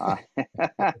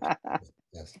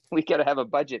 Yes. We got to have a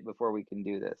budget before we can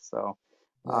do this. So,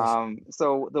 yes.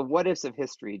 So the what ifs of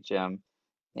history, Jim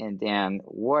and Dan,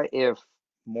 what if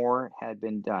more had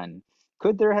been done?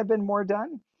 Could there have been more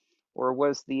done? Or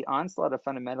was the onslaught of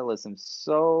fundamentalism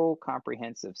so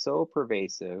comprehensive, so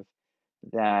pervasive,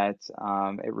 that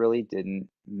it really didn't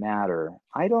matter?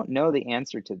 I don't know the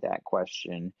answer to that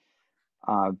question,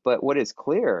 but what is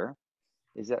clear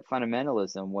is that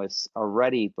fundamentalism was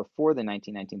already before the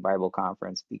 1919 Bible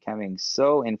Conference becoming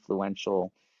so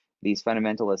influential, these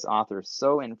fundamentalist authors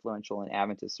so influential in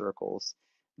Adventist circles,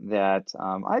 that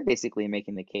I basically am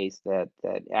making the case that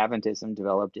Adventism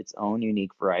developed its own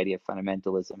unique variety of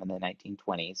fundamentalism in the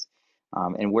 1920s.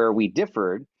 And where we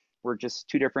differed were just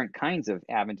two different kinds of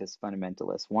Adventist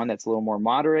fundamentalists. One that's a little more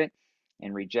moderate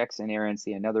and rejects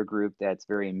inerrancy, another group that's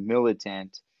very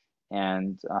militant.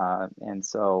 And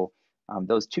so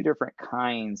those two different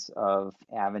kinds of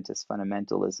Adventist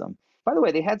fundamentalism. By the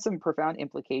way, they had some profound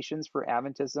implications for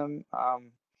Adventism.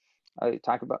 I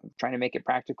talk about trying to make it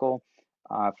practical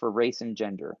for race and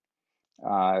gender.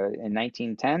 In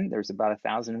 1910, there's about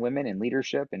 1,000 women in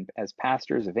leadership and as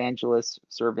pastors, evangelists,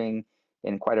 serving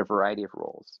in quite a variety of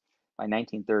roles. By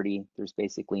 1930, there's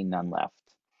basically none left.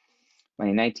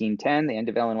 In 1910, the end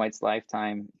of Ellen White's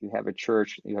lifetime, you have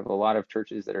a lot of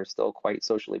churches that are still quite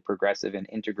socially progressive and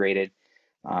integrated.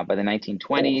 By the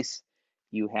 1920s,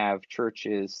 you have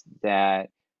churches that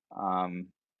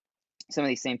some of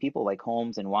these same people like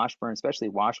Holmes and Washburn, especially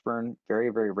Washburn, very,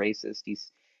 very racist.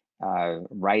 He's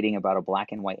writing about a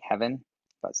black and white heaven,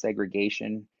 about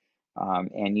segregation.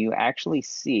 And you actually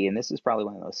see, and this is probably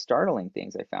one of the most startling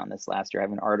things I found this last year. I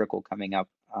have an article coming up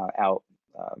out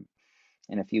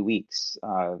in a few weeks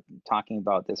talking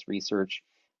about this research.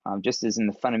 Just as in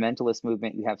the fundamentalist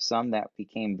movement, you have some that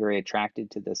became very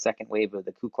attracted to the second wave of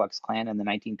the Ku Klux Klan in the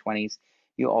 1920s.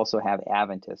 You also have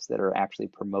Adventists that are actually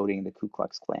promoting the Ku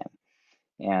Klux Klan.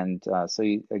 And so,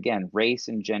 again, race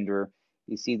and gender,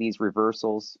 you see these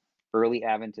reversals. Early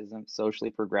Adventism,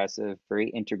 socially progressive, very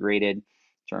integrated in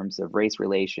terms of race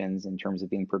relations, in terms of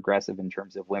being progressive in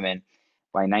terms of women.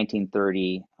 By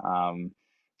 1930,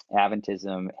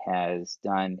 Adventism has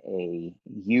done a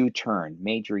U-turn,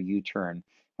 major U-turn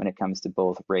when it comes to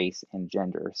both race and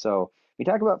gender. So we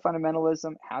talk about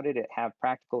fundamentalism. How did it have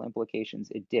practical implications?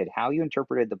 It did. How you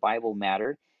interpreted the Bible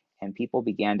mattered, and people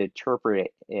began to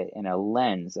interpret it in a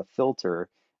lens, a filter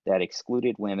that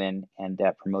excluded women and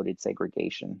that promoted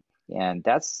segregation. And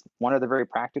that's one of the very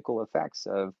practical effects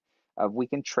of we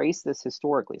can trace this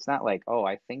historically. It's not like, oh,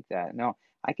 I think that. No,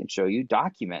 I can show you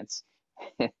documents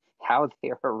how they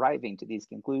are arriving to these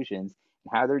conclusions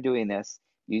and how they're doing this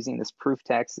using this proof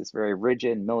text, this very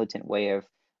rigid, militant way of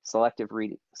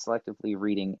selectively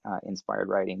reading inspired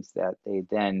writings, that they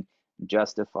then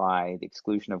justify the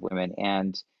exclusion of women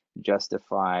and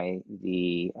justify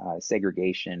the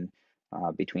segregation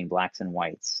between blacks and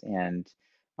whites. And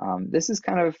this is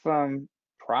kind of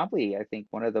probably, I think,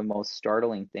 one of the most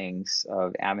startling things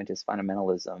of Adventist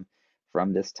fundamentalism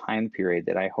from this time period,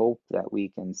 that I hope that we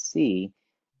can see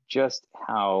just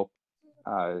how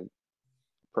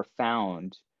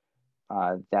profound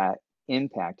that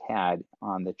impact had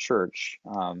on the church.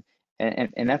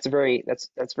 And that's very,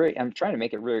 I'm trying to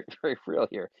make it very, very real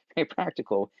here, very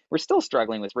practical. We're still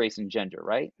struggling with race and gender,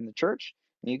 right? In the church.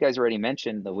 And you guys already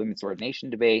mentioned the women's ordination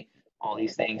debate, all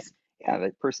these things. Yeah,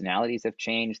 the personalities have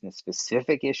changed and the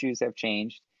specific issues have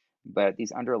changed, but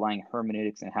these underlying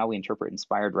hermeneutics and how we interpret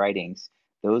inspired writings,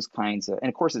 those kinds of, and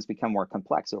of course it's become more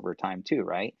complex over time too,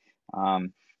 right?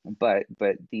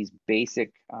 But these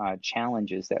basic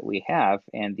challenges that we have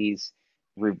and these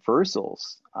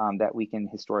reversals that we can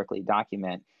historically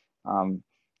document,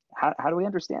 how do we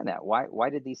understand that?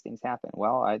 Why did these things happen?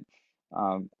 Well,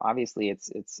 obviously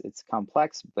it's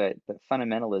complex, but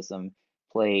fundamentalism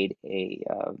played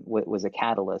was a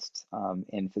catalyst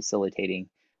in facilitating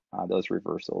those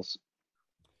reversals.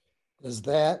 Does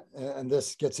that, and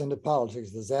this gets into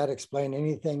politics, does that explain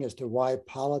anything as to why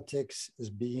politics is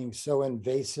being so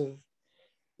invasive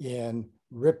in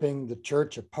ripping the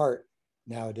church apart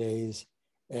nowadays,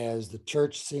 as the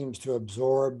church seems to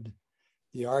absorb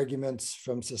the arguments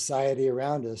from society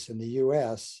around us in the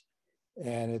US,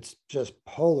 and it's just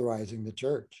polarizing the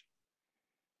church?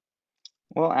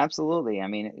 Well, absolutely. I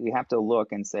mean, we have to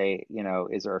look and say,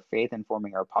 is our faith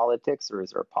informing our politics, or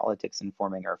is our politics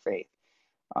informing our faith?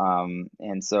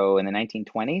 And so in the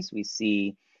 1920s, we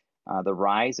see the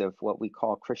rise of what we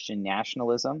call Christian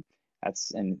nationalism.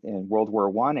 That's in World War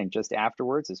I, and just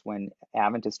afterwards is when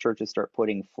Adventist churches start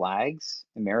putting flags,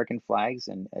 American flags,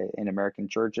 in American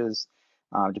churches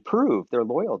to prove their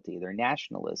loyalty, their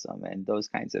nationalism, and those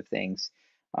kinds of things.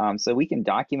 So we can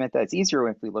document that. It's easier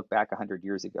if we look back 100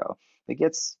 years ago. It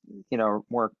gets,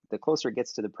 the closer it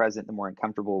gets to the present, the more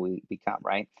uncomfortable we become,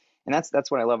 right? And that's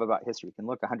what I love about history. We can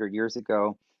look 100 years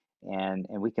ago, and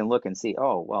we can look and see,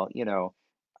 oh, well,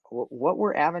 what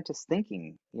were Adventists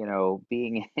thinking,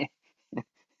 being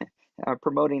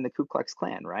promoting the Ku Klux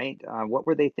Klan, right? What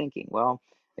were they thinking? Well,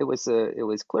 it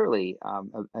was clearly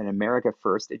an America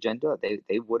First agenda.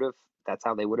 They would have, that's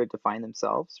how they would have defined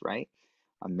themselves, right?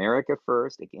 America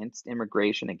First, against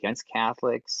immigration, against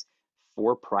Catholics,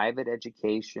 for private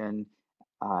education,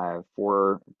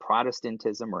 for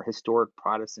Protestantism or historic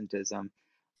Protestantism.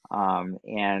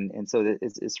 And so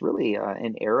it's really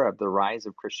an era of the rise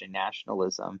of Christian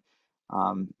nationalism.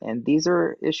 And these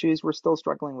are issues we're still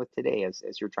struggling with today, as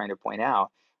you're trying to point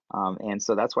out. And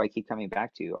so that's why I keep coming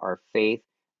back to our faith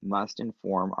must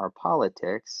inform our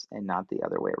politics and not the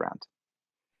other way around.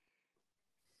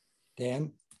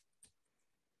 Dan?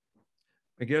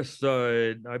 I guess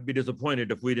I'd be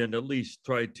disappointed if we didn't at least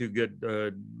try to get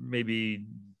maybe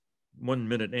 1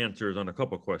 minute answers on a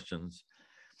couple questions.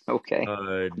 Okay,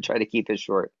 I'll try to keep it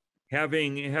short.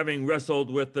 Having wrestled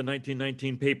with the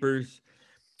 1919 papers,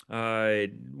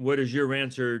 what is your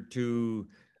answer to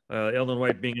Ellen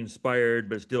White being inspired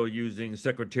but still using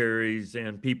secretaries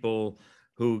and people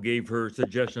who gave her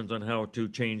suggestions on how to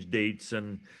change dates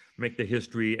and make the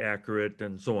history accurate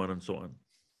and so on and so on?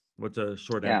 What's a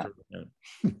short answer to that?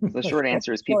 The short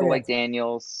answer is people like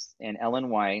Daniels and Ellen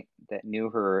White that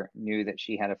knew that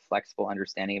she had a flexible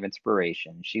understanding of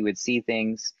inspiration. She would see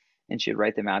things and she'd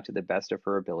write them out to the best of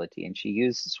her ability. And she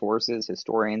used sources,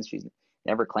 historians. She's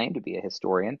never claimed to be a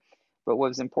historian. But what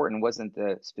was important wasn't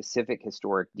the specific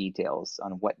historic details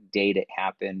on what date it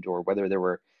happened or whether there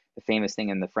were the famous thing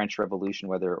in the French Revolution,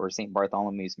 or St.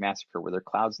 Bartholomew's Massacre, were there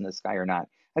clouds in the sky or not.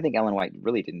 I think Ellen White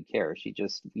really didn't care. She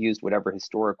just used whatever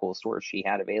historical source she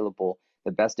had available,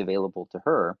 the best available to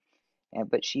her.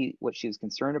 But what she was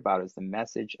concerned about is the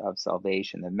message of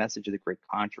salvation, the message of the great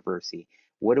controversy.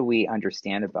 What do we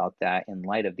understand about that in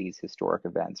light of these historic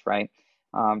events, right?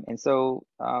 And so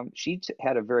she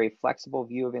had a very flexible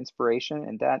view of inspiration,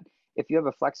 and that if you have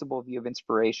a flexible view of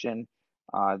inspiration,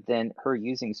 then her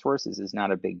using sources is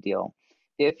not a big deal.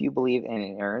 If you believe in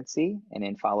inerrancy and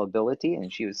infallibility,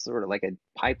 and she was sort of like a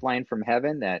pipeline from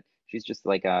heaven, that she's just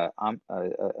like a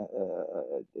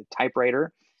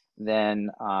typewriter,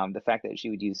 then the fact that she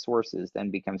would use sources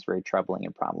then becomes very troubling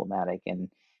and problematic. And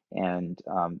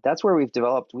that's where we've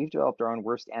developed our own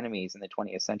worst enemies in the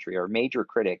 20th century. Our major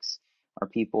critics are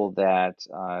people that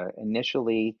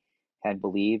initially had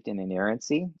believed in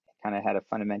inerrancy, kind of had a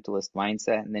fundamentalist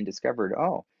mindset, and then discovered,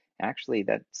 oh, actually,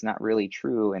 that's not really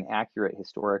true and accurate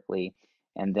historically.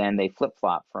 And then they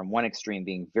flip-flop from one extreme,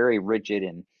 being very rigid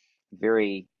and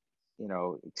very,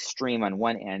 extreme on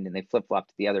one end, and they flip-flop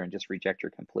to the other and just reject her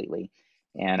completely.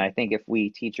 And I think if we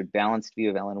teach a balanced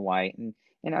view of Ellen White and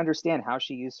understand how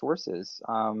she used sources,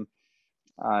 my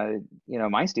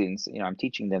students, I'm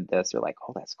teaching them this, they're like,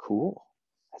 oh, that's cool.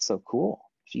 That's so cool.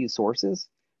 She used sources.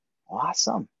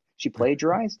 Awesome. She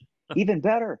plagiarized. Even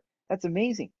better. That's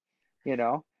amazing.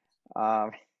 Well,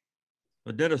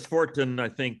 Dennis Fortin, I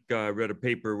think, read a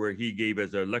paper where he gave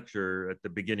as a lecture at the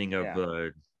beginning of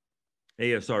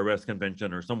ASRS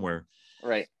convention or somewhere.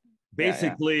 Right.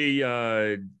 Basically,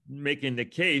 making the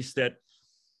case that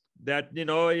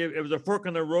it was a fork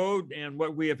in the road, and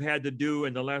what we have had to do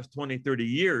in the last 20, 30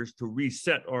 years to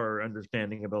reset our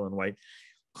understanding of Ellen White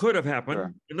could have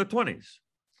happened in the 20s.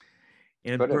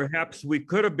 And perhaps we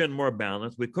could have been more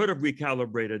balanced. We could have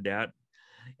recalibrated that.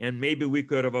 And maybe we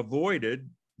could have avoided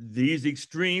these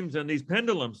extremes and these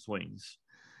pendulum swings.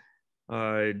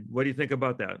 What do you think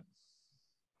about that?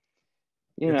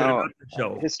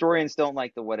 Historians don't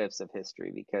like the what ifs of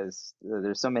history because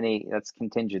there's so many, that's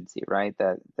contingency, right?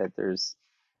 That there's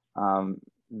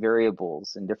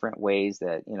variables in different ways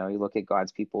that, you look at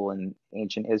God's people in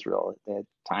ancient Israel, at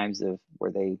times of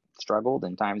where they struggled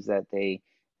and times that they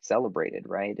celebrated,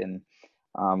 right? And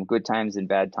good times and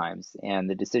bad times. And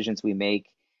the decisions we make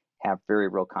have very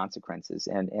real consequences.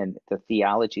 And the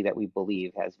theology that we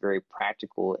believe has very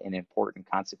practical and important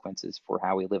consequences for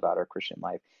how we live out our Christian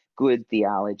life. Good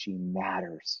theology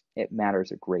matters. It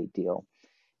matters a great deal.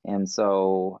 And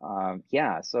so,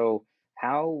 so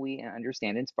how we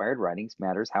understand inspired writings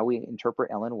matters. How we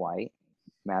interpret Ellen White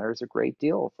matters a great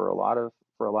deal for a lot of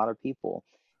people.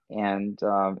 And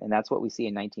that's what we see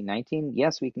in 1919.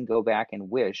 Yes, we can go back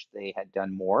and wish they had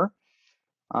done more,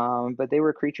 but they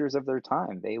were creatures of their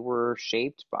time. They were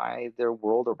shaped by their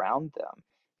world around them,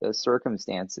 the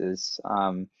circumstances.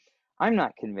 I'm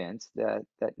not convinced that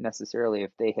necessarily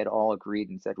if they had all agreed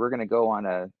and said, we're going to go on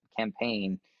a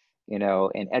campaign,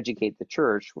 and educate the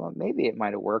church, well, maybe it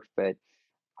might have worked. But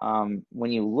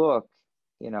when you look,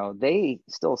 they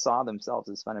still saw themselves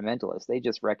as fundamentalists. They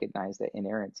just recognized that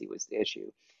inerrancy was the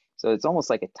issue. So it's almost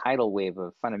like a tidal wave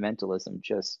of fundamentalism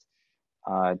just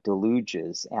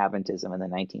deluges Adventism in the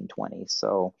 1920s.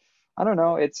 So I don't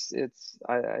know. It's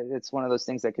one of those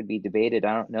things that could be debated.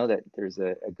 I don't know that there's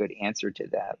a good answer to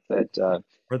that. But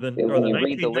Or the when you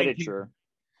read the 1919 literature,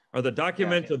 are the yeah,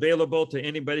 documents available to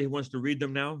anybody who wants to read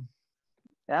them now?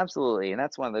 absolutely. And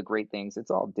that's one of the great things.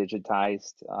 It's all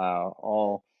digitized,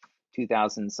 all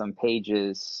 2,000 some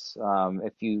pages.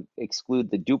 If you exclude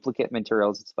the duplicate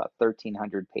materials, it's about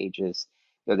 1,300 pages.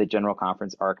 Go to the General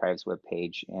Conference Archives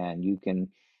webpage, and you can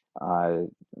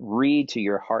read to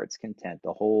your heart's content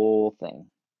the whole thing.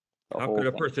 How could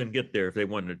a person get there if they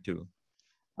wanted to?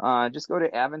 Just go to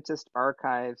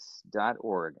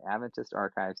adventistarchives.org,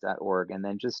 adventistarchives.org, and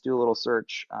then just do a little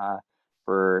search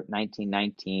for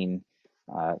 1919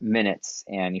 minutes,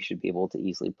 and you should be able to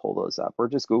easily pull those up, or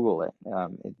just Google it.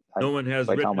 No one has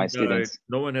I tell my students.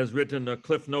 no one has written a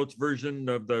Cliff Notes version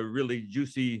of the really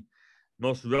juicy,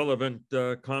 most relevant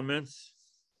comments.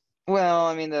 Well,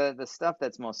 I mean, the stuff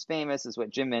that's most famous is what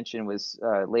Jim mentioned was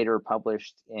later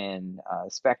published in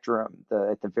Spectrum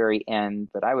at the very end.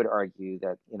 But I would argue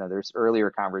that, there's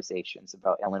earlier conversations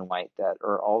about Ellen White that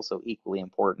are also equally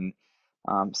important.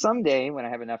 Someday, when I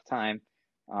have enough time,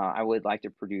 I would like to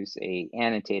produce a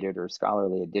annotated or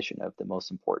scholarly edition of the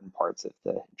most important parts of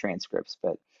the transcripts.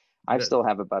 But I still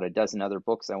have about a dozen other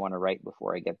books I want to write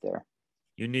before I get there.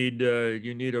 You need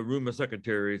a room of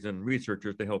secretaries and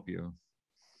researchers to help you.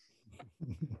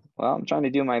 Well, I'm trying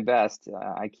to do my best.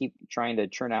 I keep trying to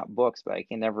churn out books, but I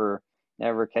can never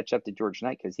catch up to George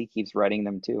Knight because he keeps writing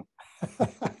them too.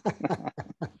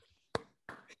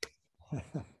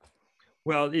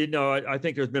 Well, I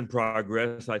think there's been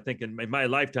progress. I think in my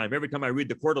lifetime, every time I read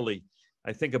the quarterly,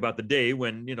 I think about the day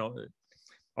when,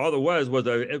 all there was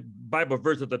a Bible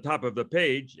verse at the top of the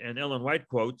page and Ellen White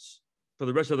quotes for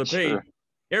the rest of the page,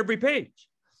 every page.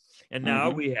 And now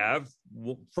we have,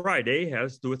 Friday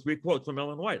has 2 or 3 quotes from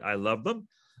Ellen White. I love them.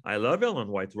 I love Ellen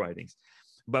White's writings,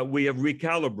 but we have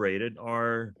recalibrated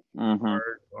our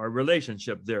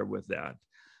relationship there with that.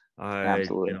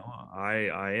 Absolutely.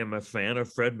 I am a fan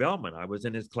of Fred Bellman. I was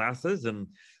in his classes and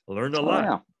learned a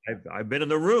lot. Yeah. I've been in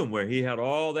the room where he had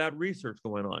all that research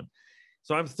going on.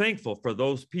 So I'm thankful for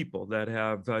those people that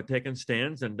have taken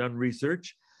stands and done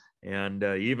research. And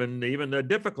even the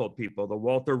difficult people, the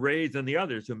Walter Rays and the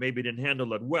others who maybe didn't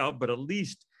handle it well, but at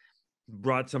least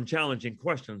brought some challenging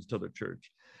questions to the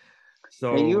church.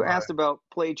 So you asked about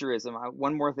plagiarism.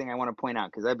 One more thing I want to point out,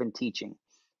 because I've been teaching,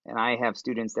 and I have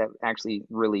students that actually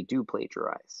really do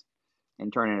plagiarize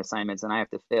and turn in assignments, and I have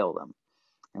to fail them.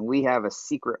 And we have a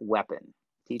secret weapon.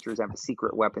 Teachers have a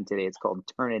secret weapon today. It's called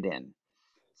Turnitin.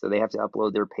 So they have to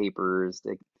upload their papers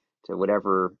to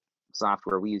whatever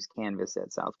software. We use Canvas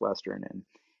at Southwestern,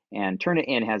 and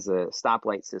Turnitin has a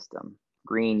stoplight system: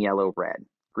 green, yellow, red.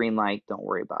 Green light, don't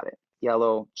worry about it.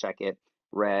 Yellow, check it.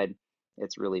 Red,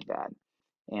 it's really bad.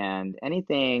 And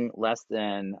anything less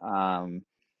than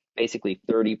basically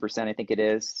 30%, I think it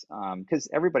is, because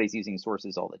everybody's using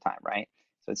sources all the time, right?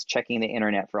 So it's checking the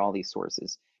internet for all these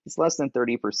sources. It's less than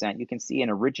 30%. You can see an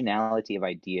originality of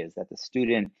ideas that the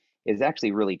student is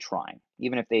actually really trying.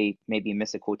 Even if they maybe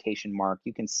miss a quotation mark,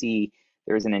 you can see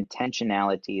there's an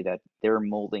intentionality that they're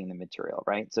molding the material,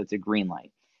 right? So it's a green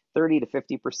light. 30 to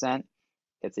 50%,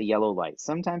 it's a yellow light.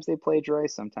 Sometimes they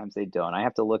plagiarize, sometimes they don't. I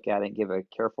have to look at it and give a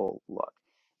careful look.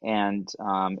 And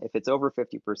if it's over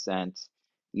 50%,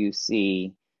 you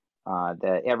see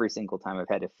that every single time I've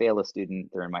had to fail a student,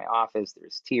 they're in my office,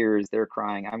 there's tears, they're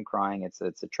crying, I'm crying. It's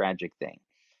a tragic thing.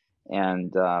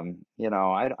 And,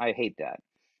 I hate that.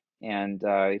 And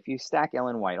if you stack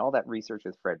Ellen White, all that research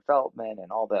with Fred Feltman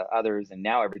and all the others, and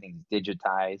now everything's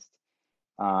digitized,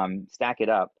 stack it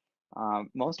up.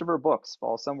 Most of her books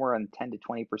fall somewhere in 10 to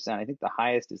 20%. I think the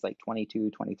highest is like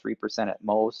 22, 23% at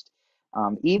most.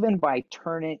 Even by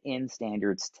Turnitin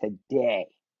standards today,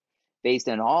 based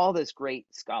on all this great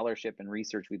scholarship and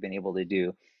research we've been able to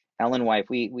do, Ellen White,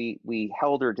 we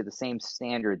held her to the same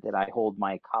standard that I hold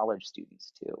my college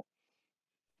students to.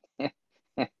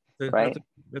 Right?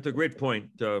 That's a great point,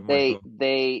 Michael.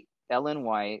 Ellen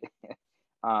White,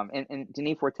 and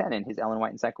Denis Fortin, in his Ellen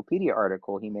White Encyclopedia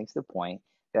article, he makes the point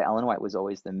that Ellen White was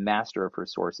always the master of her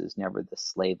sources, never the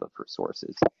slave of her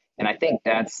sources. And I think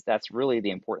that's really the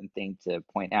important thing to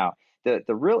point out. The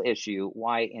real issue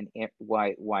why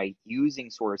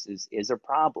using sources is a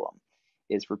problem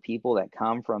is for people that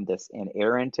come from this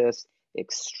inerrantist,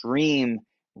 extreme,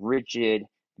 rigid,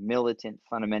 militant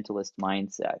fundamentalist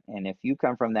mindset. And if you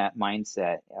come from that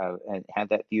mindset and have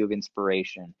that view of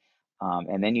inspiration,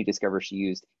 and then you discover she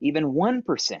used even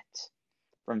 1%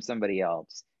 from somebody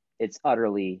else, it's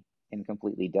utterly and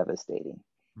completely devastating.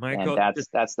 Michael, and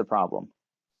that's the problem.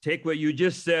 Take what you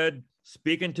just said,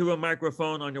 speak into a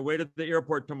microphone on your way to the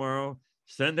airport tomorrow,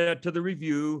 send that to the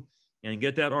review, and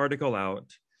get that article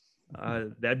out,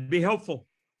 that'd be helpful.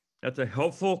 That's a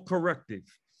helpful corrective.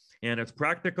 And it's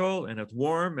practical, and it's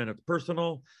warm, and it's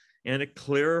personal, and it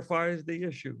clarifies the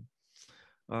issue.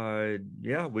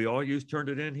 Yeah, we all turned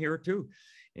it in here too.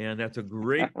 And that's a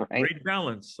great, right. Great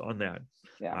balance on that.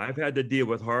 Yeah. I've had to deal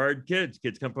with hard kids.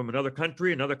 Kids come from another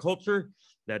country, another culture.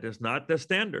 That is not the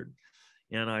standard.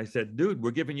 And I said, dude,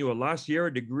 we're giving you a La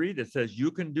Sierra degree that says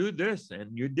you can do this,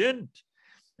 and you didn't.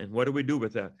 And what do we do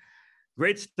with that?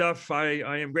 Great stuff. I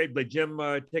am grateful. Jim,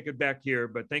 take it back here,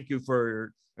 but thank you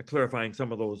for clarifying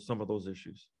some of those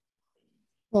issues.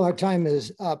 Well, our time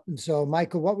is up. And so,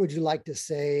 Michael, what would you like to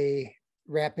say,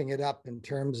 wrapping it up, in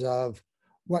terms of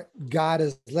what God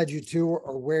has led you to,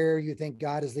 or where you think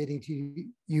God is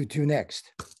leading you to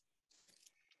next?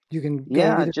 You can go.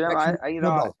 Yeah,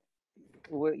 Jim,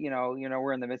 we're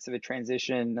in the midst of a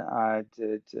transition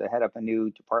to head up a new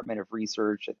department of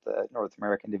research at the North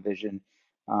American division.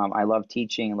 I love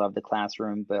teaching, love the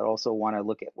classroom, but also want to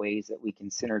look at ways that we can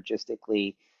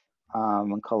synergistically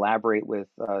collaborate with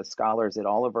scholars at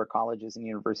all of our colleges and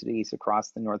universities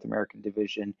across the North American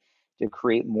division to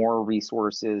create more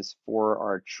resources for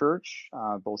our church,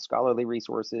 both scholarly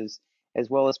resources as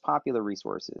well as popular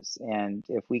resources. And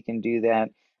if we can do that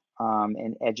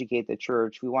and educate the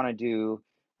church, we want to do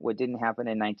what didn't happen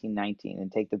in 1919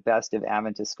 and take the best of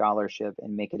Adventist scholarship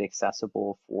and make it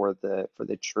accessible for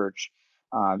the church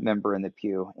member in the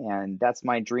pew. And that's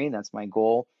my dream. That's my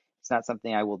goal. It's not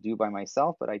something I will do by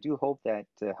myself, but I do hope that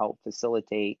to help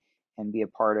facilitate and be a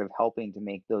part of helping to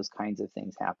make those kinds of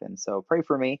things happen. So pray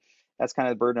for me. That's kind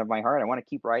of the burden of my heart. I want to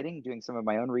keep writing, doing some of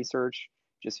my own research,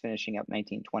 just finishing up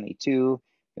 1922,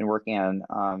 been working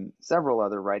on several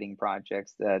other writing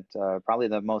projects that probably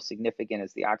the most significant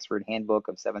is the Oxford Handbook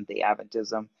of Seventh-day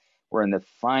Adventism. We're in the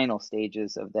final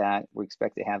stages of that. We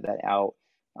expect to have that out.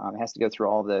 It has to go through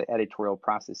all the editorial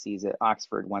processes at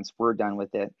Oxford once we're done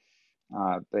with it,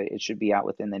 but it should be out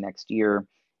within the next year.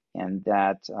 And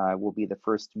that will be the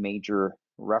first major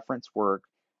reference work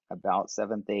about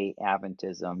Seventh-day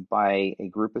Adventism by a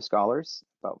group of scholars,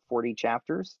 about 40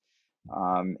 chapters.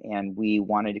 And we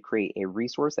wanted to create a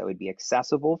resource that would be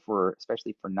accessible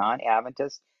especially for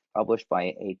non-Adventists, published by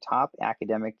a top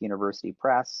academic university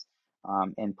press,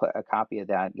 and get a copy of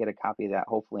that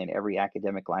hopefully in every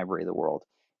academic library of the world.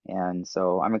 And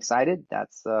so I'm excited.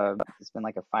 It's been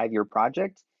like a 5-year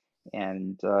project,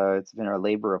 and it's been a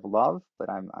labor of love, but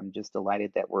I'm just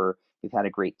delighted that we've had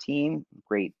a great team,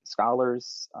 great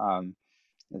scholars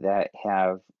that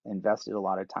have invested a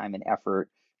lot of time and effort,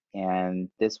 and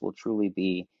this will truly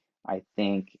be, I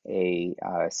think, a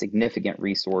significant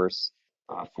resource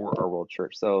for our world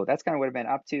church. So that's kind of what I've been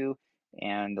up to,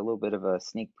 and a little bit of a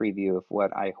sneak preview of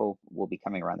what I hope will be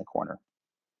coming around the corner.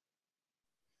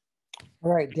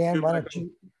 All right, Dan, why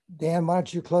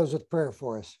don't you close with prayer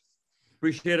for us?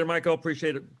 Appreciate it, Michael.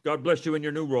 Appreciate it. God bless you in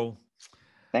your new role.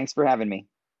 Thanks for having me.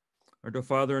 Our dear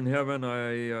Father in heaven,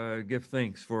 I give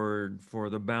thanks for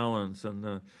the balance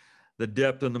and the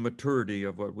depth and the maturity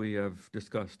of what we have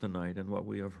discussed tonight and what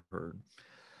we have heard.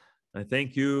 I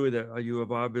thank you that you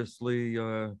have obviously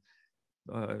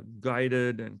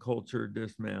guided and cultured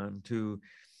this man to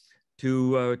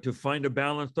find a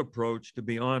balanced approach, to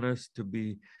be honest, to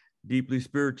be deeply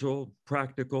spiritual,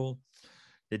 practical,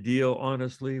 to deal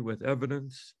honestly with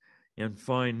evidence, and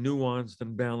find nuanced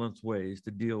and balanced ways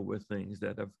to deal with things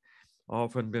that have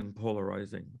often been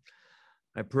polarizing.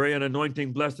 I pray an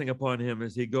anointing blessing upon him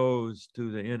as he goes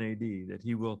to the NAD, that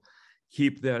he will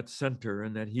keep that center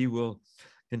and that he will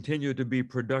continue to be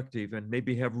productive and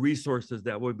maybe have resources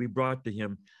that would be brought to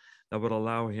him that would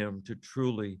allow him to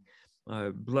truly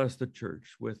bless the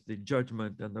church with the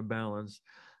judgment and the balance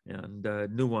and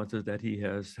nuances that he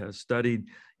has studied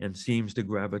and seems to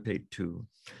gravitate to.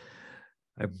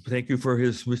 I thank you for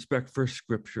his respect for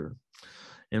Scripture.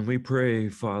 And we pray,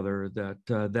 Father,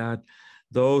 that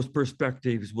those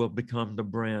perspectives will become the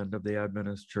brand of the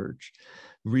Adventist Church,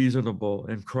 reasonable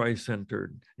and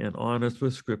Christ-centered and honest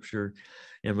with Scripture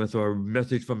and with our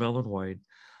message from Ellen White.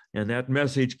 And that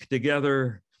message,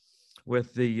 together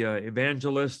with the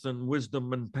evangelists and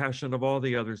wisdom and passion of all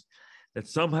the others, that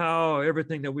somehow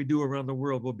everything that we do around the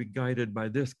world will be guided by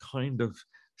this kind of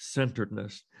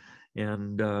centeredness.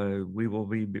 And we will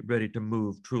be ready to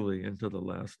move truly into the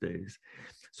last days.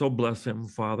 So bless him,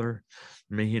 Father.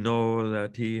 May he know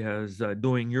that he is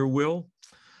doing your will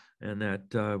and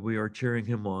that we are cheering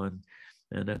him on.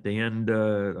 And at the end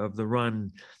of the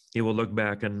run, he will look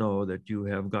back and know that you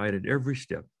have guided every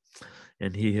step.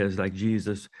 And he has, like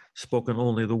Jesus, spoken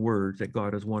only the words that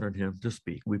God has wanted him to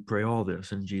speak. We pray all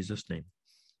this in Jesus' name.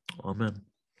 Amen.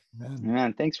 Amen.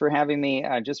 Man, thanks for having me.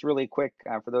 Just really quick,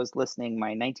 for those listening, my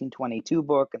 1922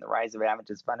 book and the Rise of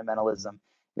Adventist Fundamentalism,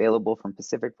 available from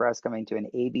Pacific Press, coming to an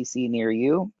ABC near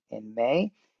you in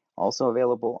May. Also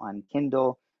available on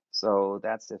Kindle. So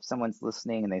that's if someone's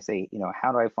listening and they say,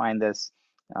 how do I find this?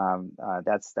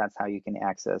 That's how you can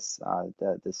access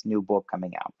this new book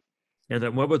coming out. And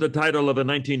then what was the title of the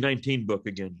 1919 book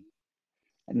again?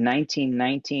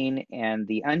 1919 and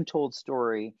the Untold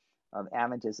Story of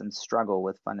Adventism's Struggle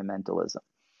with Fundamentalism.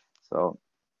 So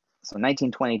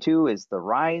 1922 is the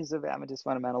rise of Adventist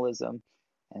fundamentalism,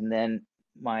 and then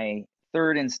my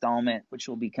third installment, which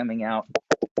will be coming out.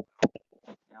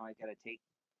 Now I gotta take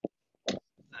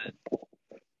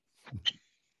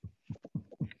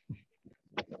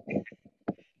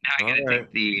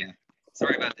the.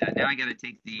 Sorry about that. Now I gotta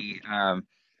take the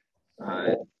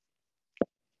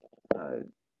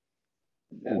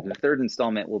third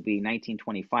installment will be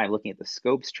 1925, looking at the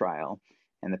Scopes trial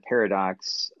and the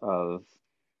paradox of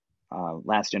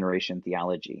last generation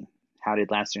theology. How did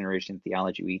last generation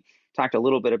theology? We talked a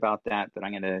little bit about that, but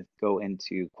I'm going to go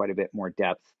into quite a bit more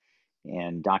depth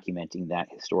in documenting that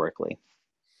historically.